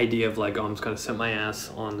idea of like, oh, I'm just gonna sit my ass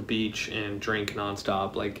on the beach and drink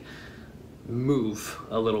nonstop. Like move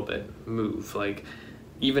a little bit, move. Like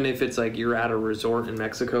even if it's like you're at a resort in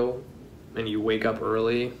Mexico and you wake up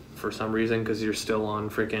early for some reason because you're still on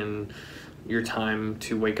freaking your time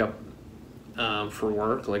to wake up for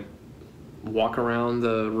work, like walk around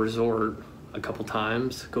the resort a couple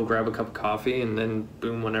times, go grab a cup of coffee, and then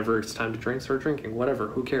boom, whenever it's time to drink, start drinking, whatever,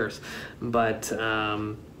 who cares? But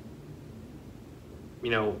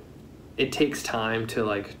it takes time to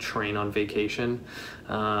like train on vacation.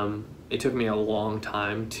 It took me a long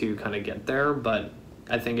time to kind of get there, but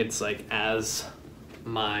I think it's like as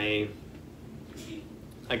my,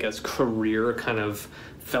 I guess, career kind of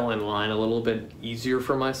fell in line a little bit easier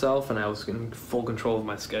for myself and I was in full control of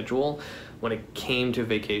my schedule, when it came to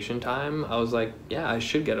vacation time, I was like, yeah, I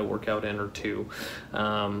should get a workout in or two.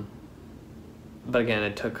 But again,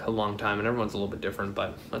 it took a long time and everyone's a little bit different,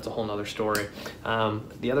 but that's a whole nother story.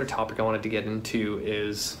 The other topic I wanted to get into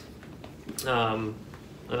is,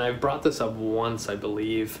 and I've brought this up once, I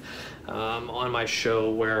believe, on my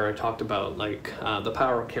show where I talked about like the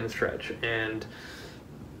power of Kinstretch. And,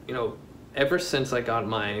 ever since I got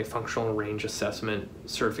my functional range assessment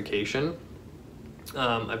certification,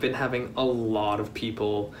 I've been having a lot of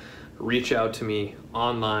people reach out to me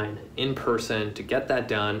online, in person, to get that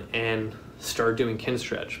done and start doing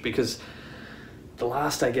Kinstretch, because the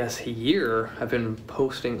last, I guess, year I've been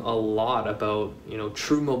posting a lot about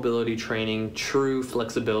true mobility training, true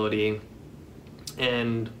flexibility,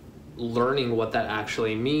 and learning what that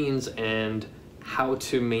actually means and how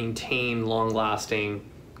to maintain long-lasting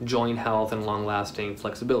joint health and long-lasting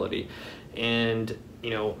flexibility. And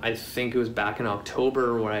I think it was back in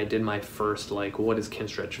October where I did my first like what is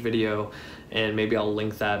Kinstretch video, and maybe I'll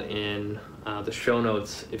link that in the show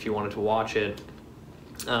notes if you wanted to watch it.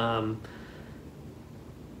 So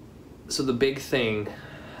the big thing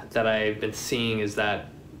that I've been seeing is that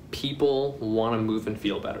people want to move and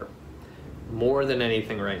feel better more than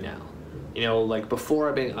anything right now. Like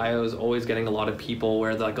before I was always getting a lot of people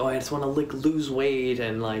where they're like, oh, I just want to lose weight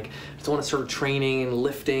and like I just want to start training and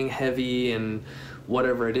lifting heavy and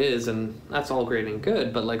whatever it is, and that's all great and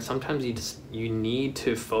good, but like sometimes you need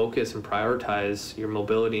to focus and prioritize your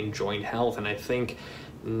mobility and joint health. And I think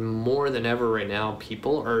more than ever right now,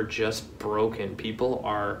 people are just broken. People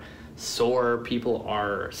are sore, people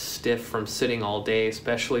are stiff from sitting all day,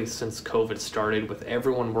 especially since COVID started with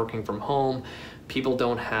everyone working from home. People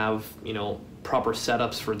don't have proper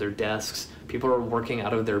setups for their desks. People are working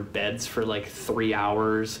out of their beds for like 3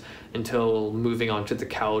 hours until moving onto the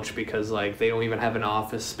couch because like they don't even have an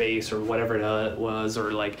office space or whatever it was,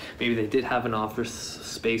 or like maybe they did have an office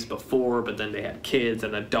space before, but then they had kids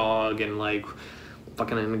and a dog and like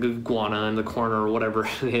fucking an iguana in the corner or whatever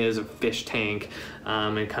it is, a fish tank,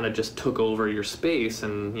 and kind of just took over your space,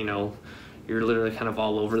 and you're literally kind of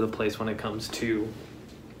all over the place when it comes to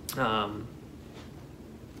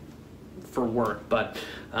for work. But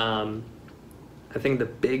I think the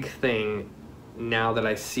big thing now that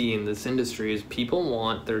I see in this industry is people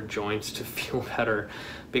want their joints to feel better,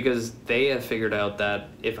 because they have figured out that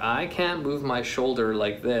if I can't move my shoulder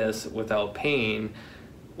like this without pain,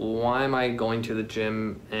 why am I going to the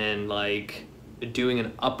gym and like doing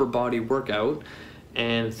an upper body workout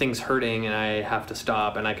and things hurting and I have to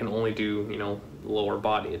stop and I can only do lower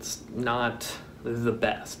body? It's not the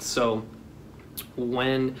best. So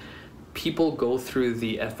when people go through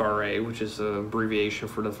the FRA, which is an abbreviation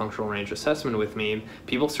for the functional range assessment with me,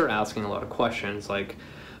 people start asking a lot of questions like,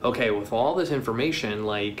 okay, with all this information,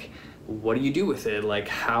 like, what do you do with it? Like,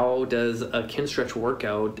 how does a Kinstretch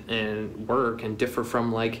workout and work and differ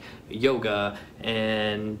from like yoga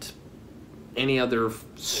and any other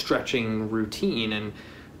stretching routine? And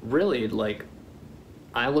really, like,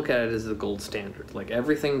 I look at it as the gold standard. Like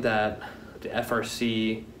everything that the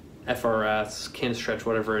FRC, FRS, Kinstretch,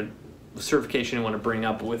 whatever certification you want to bring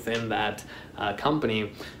up within that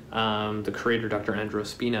company, the creator, Dr. Andrew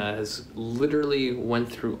Ospina, has literally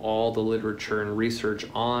went through all the literature and research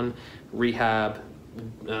on rehab,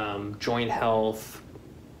 joint health,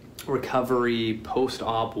 recovery,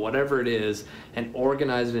 post-op, whatever it is, and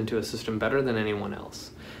organized it into a system better than anyone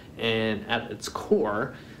else. And at its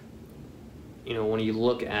core, when you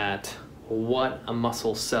look at what a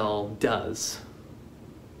muscle cell does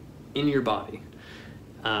in your body,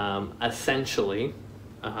 essentially,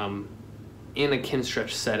 in a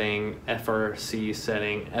Kinstretch setting, FRC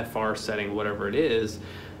setting, FR setting, whatever it is,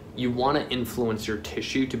 you want to influence your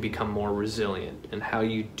tissue to become more resilient. And how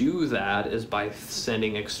you do that is by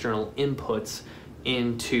sending external inputs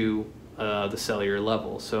into the cellular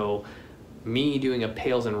level. So me doing a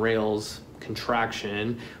Pales and Rails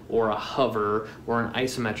contraction or a hover or an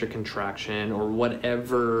isometric contraction or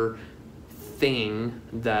whatever thing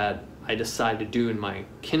that I decide to do in my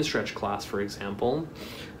Kinstretch class, for example,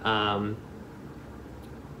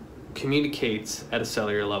 communicates at a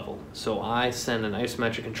cellular level. So I send an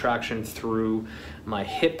isometric contraction through my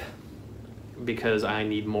hip because I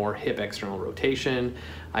need more hip external rotation.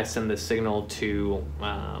 I send this signal to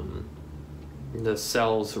the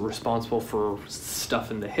cells responsible for stuff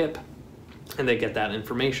in the hip, and they get that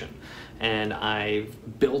information. and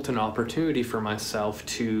I've built an opportunity for myself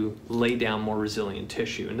to lay down more resilient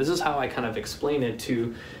tissue. And this is how I kind of explain it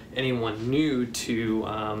to anyone new to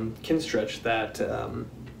Kinstretch, that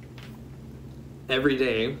every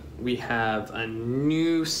day we have a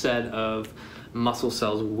new set of muscle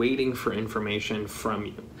cells waiting for information from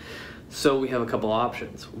you. So we have a couple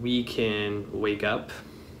options. We can wake up,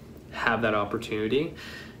 have that opportunity,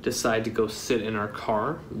 decide to go sit in our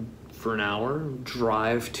car for an hour,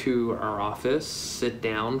 drive to our office, sit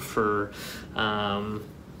down for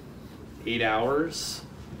 8 hours,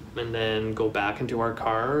 and then go back into our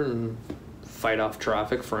car and fight off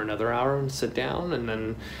traffic for another hour and sit down, and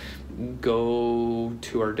then go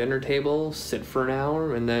to our dinner table, sit for an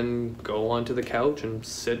hour, and then go onto the couch and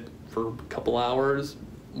sit for a couple hours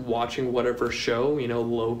watching whatever show,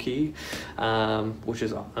 Loki, which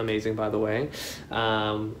is amazing, by the way,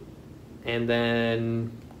 and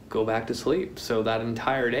then go back to sleep. So that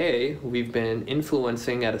entire day we've been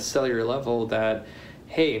influencing at a cellular level that,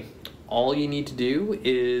 hey, all you need to do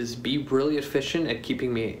is be really efficient at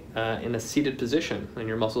keeping me in a seated position. And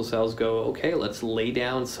your muscle cells go, okay, let's lay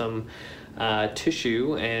down some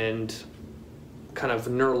tissue and kind of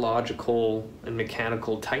neurological and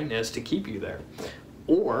mechanical tightness to keep you there.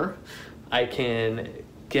 Or I can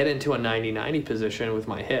get into a 90-90 position with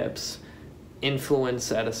my hips,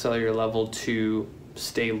 influence at a cellular level to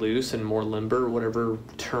stay loose and more limber, whatever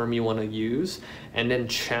term you want to use, and then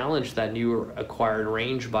challenge that new acquired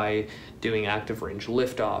range by doing active range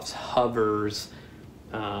liftoffs, hovers,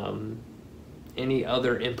 any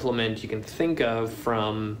other implement you can think of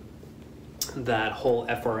from that whole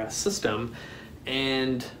FRS system.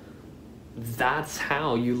 And that's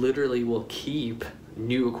how you literally will keep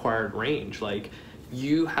new acquired range. Like,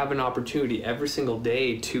 you have an opportunity every single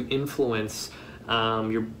day to influence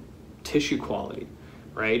your tissue quality,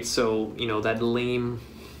 right? So, that lame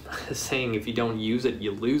saying, if you don't use it,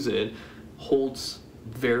 you lose it, holds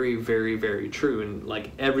very, very, very true. And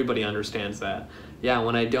like, everybody understands that. Yeah,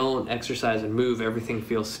 when I don't exercise and move, everything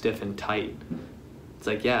feels stiff and tight. It's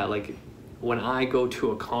like, yeah, like when I go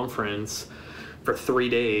to a conference for 3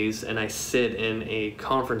 days and I sit in a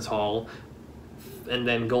conference hall and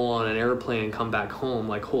then go on an airplane and come back home,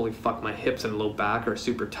 like, holy fuck, my hips and low back are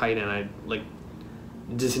super tight, and I like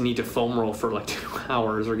just need to foam roll for like 2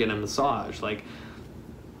 hours or get a massage. Like,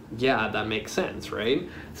 yeah, that makes sense, right?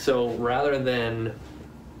 So rather than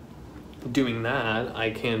doing that,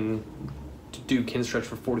 I can do Kinstretch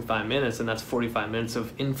for 45 minutes, and that's 45 minutes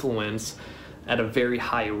of influence at a very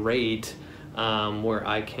high rate, where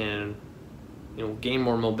I can gain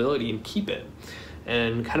more mobility and keep it.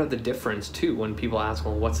 And kind of the difference too, when people ask,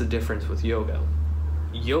 well, what's the difference with yoga?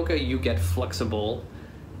 Yoga, you get flexible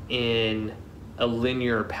in a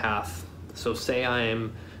linear path. So say I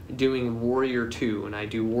am doing Warrior 2 and I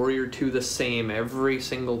do Warrior 2 the same every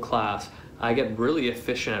single class, I get really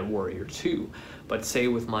efficient at Warrior 2. But say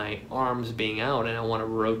with my arms being out and I want to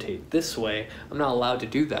rotate this way, I'm not allowed to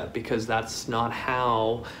do that because that's not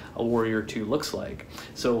how a Warrior 2 looks like.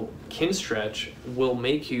 So Kinstretch will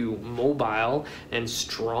make you mobile and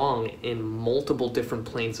strong in multiple different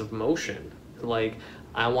planes of motion. Like,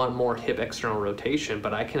 I want more hip external rotation,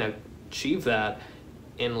 but I can achieve that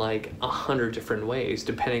in like 100 different ways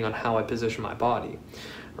depending on how I position my body,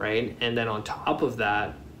 right? And then on top of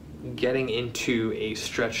that, getting into a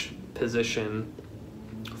stretch position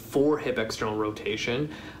for hip external rotation,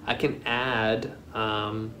 I can add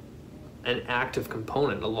an active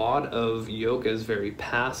component. A lot of yoga is very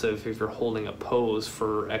passive if you're holding a pose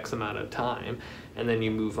for X amount of time and then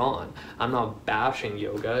you move on. I'm not bashing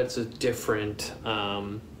yoga, it's a different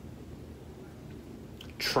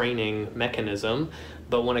training mechanism,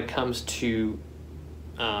 but when it comes to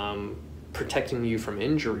protecting you from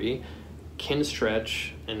injury,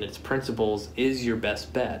 Kinstretch and its principles is your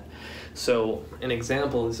best bet. So an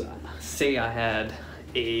example is, say I had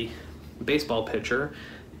a baseball pitcher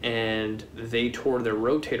and they tore their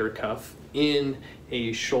rotator cuff in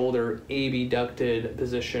a shoulder abducted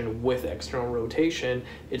position with external rotation.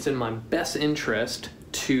 It's in my best interest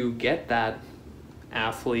to get that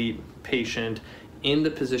athlete, patient, in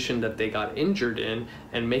the position that they got injured in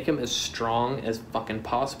and make them as strong as fucking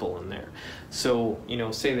possible in there. So,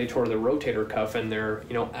 say they tore the rotator cuff and their,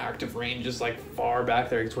 active range is like far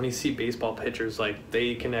back there. Because when you see baseball pitchers, like,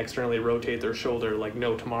 they can externally rotate their shoulder like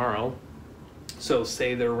no tomorrow. So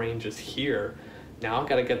say their range is here. Now I've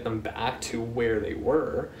got to get them back to where they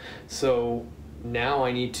were. So now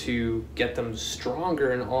I need to get them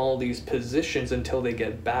stronger in all these positions until they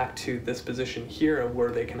get back to this position here where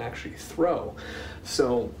they can actually throw.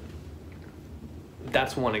 So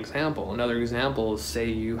that's one example. Another example is, say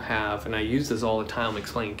you have, and I use this all the time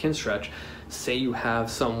explaining Kinstretch, say you have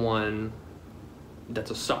someone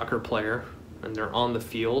that's a soccer player and they're on the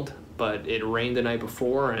field, but it rained the night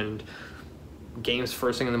before and game's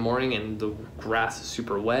first thing in the morning and the grass is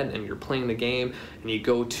super wet and you're playing the game and you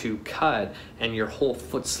go to cut and your whole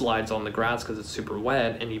foot slides on the grass because it's super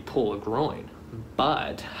wet and you pull a groin.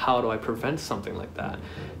 But how do I prevent something like that?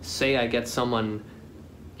 Say I get someone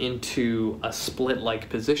into a split-like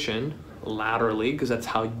position laterally, because that's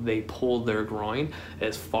how they pull their groin,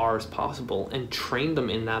 as far as possible, and train them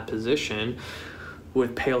in that position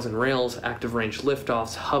with pails and rails, active range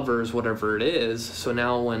liftoffs, hovers, whatever it is. So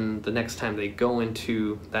now when the next time they go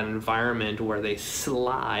into that environment where they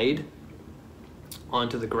slide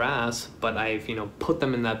onto the grass, but I've put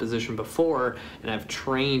them in that position before and I've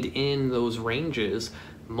trained in those ranges,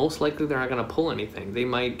 most likely they're not going to pull anything. They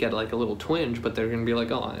might get like a little twinge, but they're going to be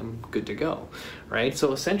like, oh, I'm good to go, right?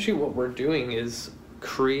 So essentially what we're doing is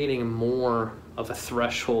creating more of a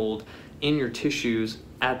threshold in your tissues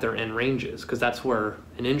at their end ranges, because that's where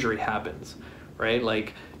an injury happens, right?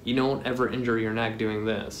 Like, you don't ever injure your neck doing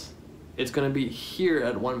this. It's going to be here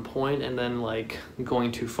at one point and then like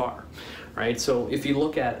going too far, right? So if you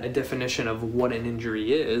look at a definition of what an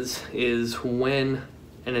injury is when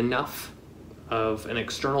enough of an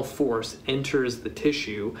external force enters the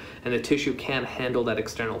tissue and the tissue can't handle that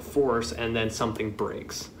external force and then something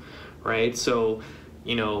breaks, right? So,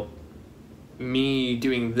 me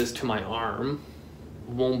doing this to my arm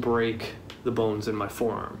won't break the bones in my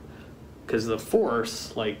forearm because the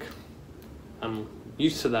force, like, I'm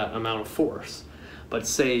used to that amount of force. But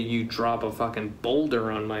say you drop a fucking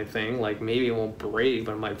boulder on my thing, like, maybe it won't break,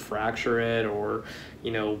 but I might fracture it or,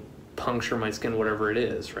 puncture my skin, whatever it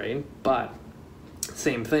is, right? But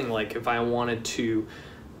same thing, like if I wanted to,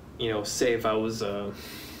 say if I was a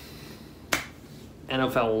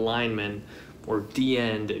NFL lineman or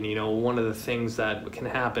D-end, and one of the things that can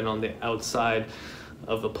happen on the outside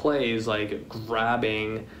of the play is like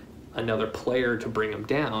grabbing another player to bring him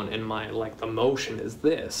down, and the motion is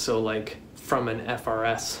this. So like from an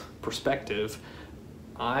FRS perspective,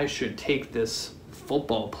 I should take this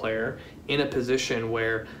football player in a position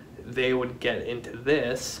where they would get into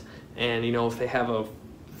this, and if they have a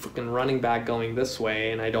freaking running back going this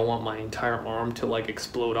way and I don't want my entire arm to like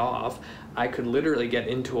explode off, I could literally get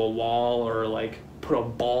into a wall or like put a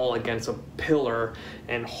ball against a pillar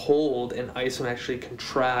and hold and isometrically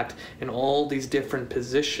contract in all these different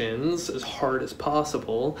positions as hard as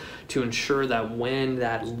possible to ensure that when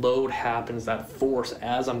that load happens, that force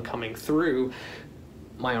as I'm coming through,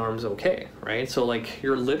 my arm's okay, right? So like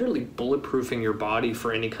you're literally bulletproofing your body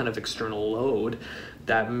for any kind of external load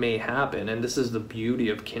that may happen. And this is the beauty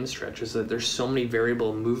of Kinstretch, is that there's so many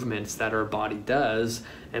variable movements that our body does,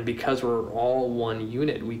 and because we're all one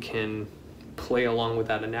unit, we can play along with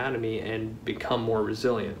that anatomy and become more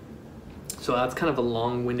resilient. So that's kind of a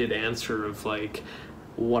long-winded answer of like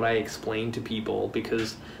what I explain to people,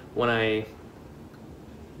 because when I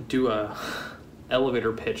do a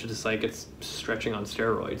elevator pitch, it's like it's stretching on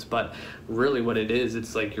steroids, but really what it is,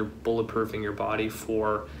 it's like you're bulletproofing your body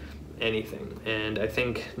for anything. And I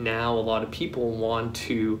think now a lot of people want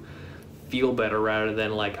to feel better rather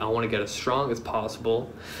than like, I want to get as strong as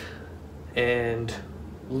possible and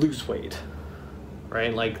lose weight,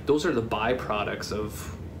 right? Like those are the byproducts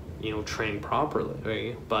of training properly,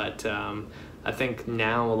 right? But I think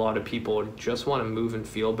now a lot of people just want to move and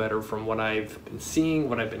feel better from what I've been seeing,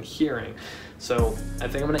 what I've been hearing. So I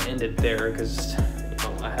think I'm going to end it there, because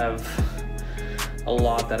I have a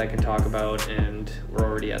lot that I can talk about, and we're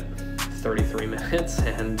already at 33 minutes,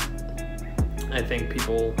 and I think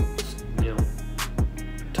people,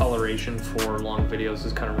 toleration for long videos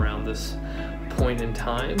is kind of around this point in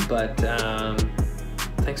time. But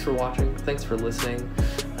thanks for watching, thanks for listening.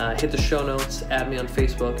 Hit the show notes, add me on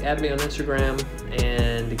Facebook, add me on Instagram,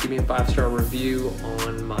 and give me a 5-star review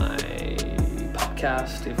on my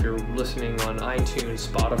podcast. If you're listening on iTunes,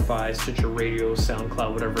 Spotify, Stitcher Radio,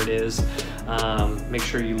 SoundCloud, whatever it is, make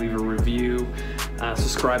sure you leave a review.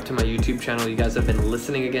 Subscribe to my YouTube channel. You guys have been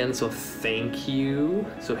listening again, so thank you.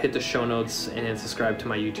 So hit the show notes and subscribe to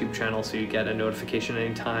my YouTube channel so you get a notification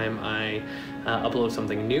anytime I upload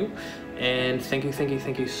something new. And thank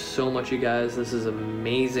you so much, you guys. This is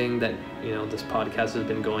amazing that this podcast has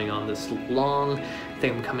been going on this long. I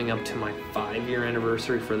think I'm coming up to my 5-year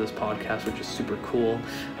anniversary for this podcast, which is super cool.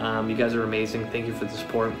 You guys are amazing. Thank you for the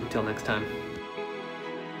support. Until next time.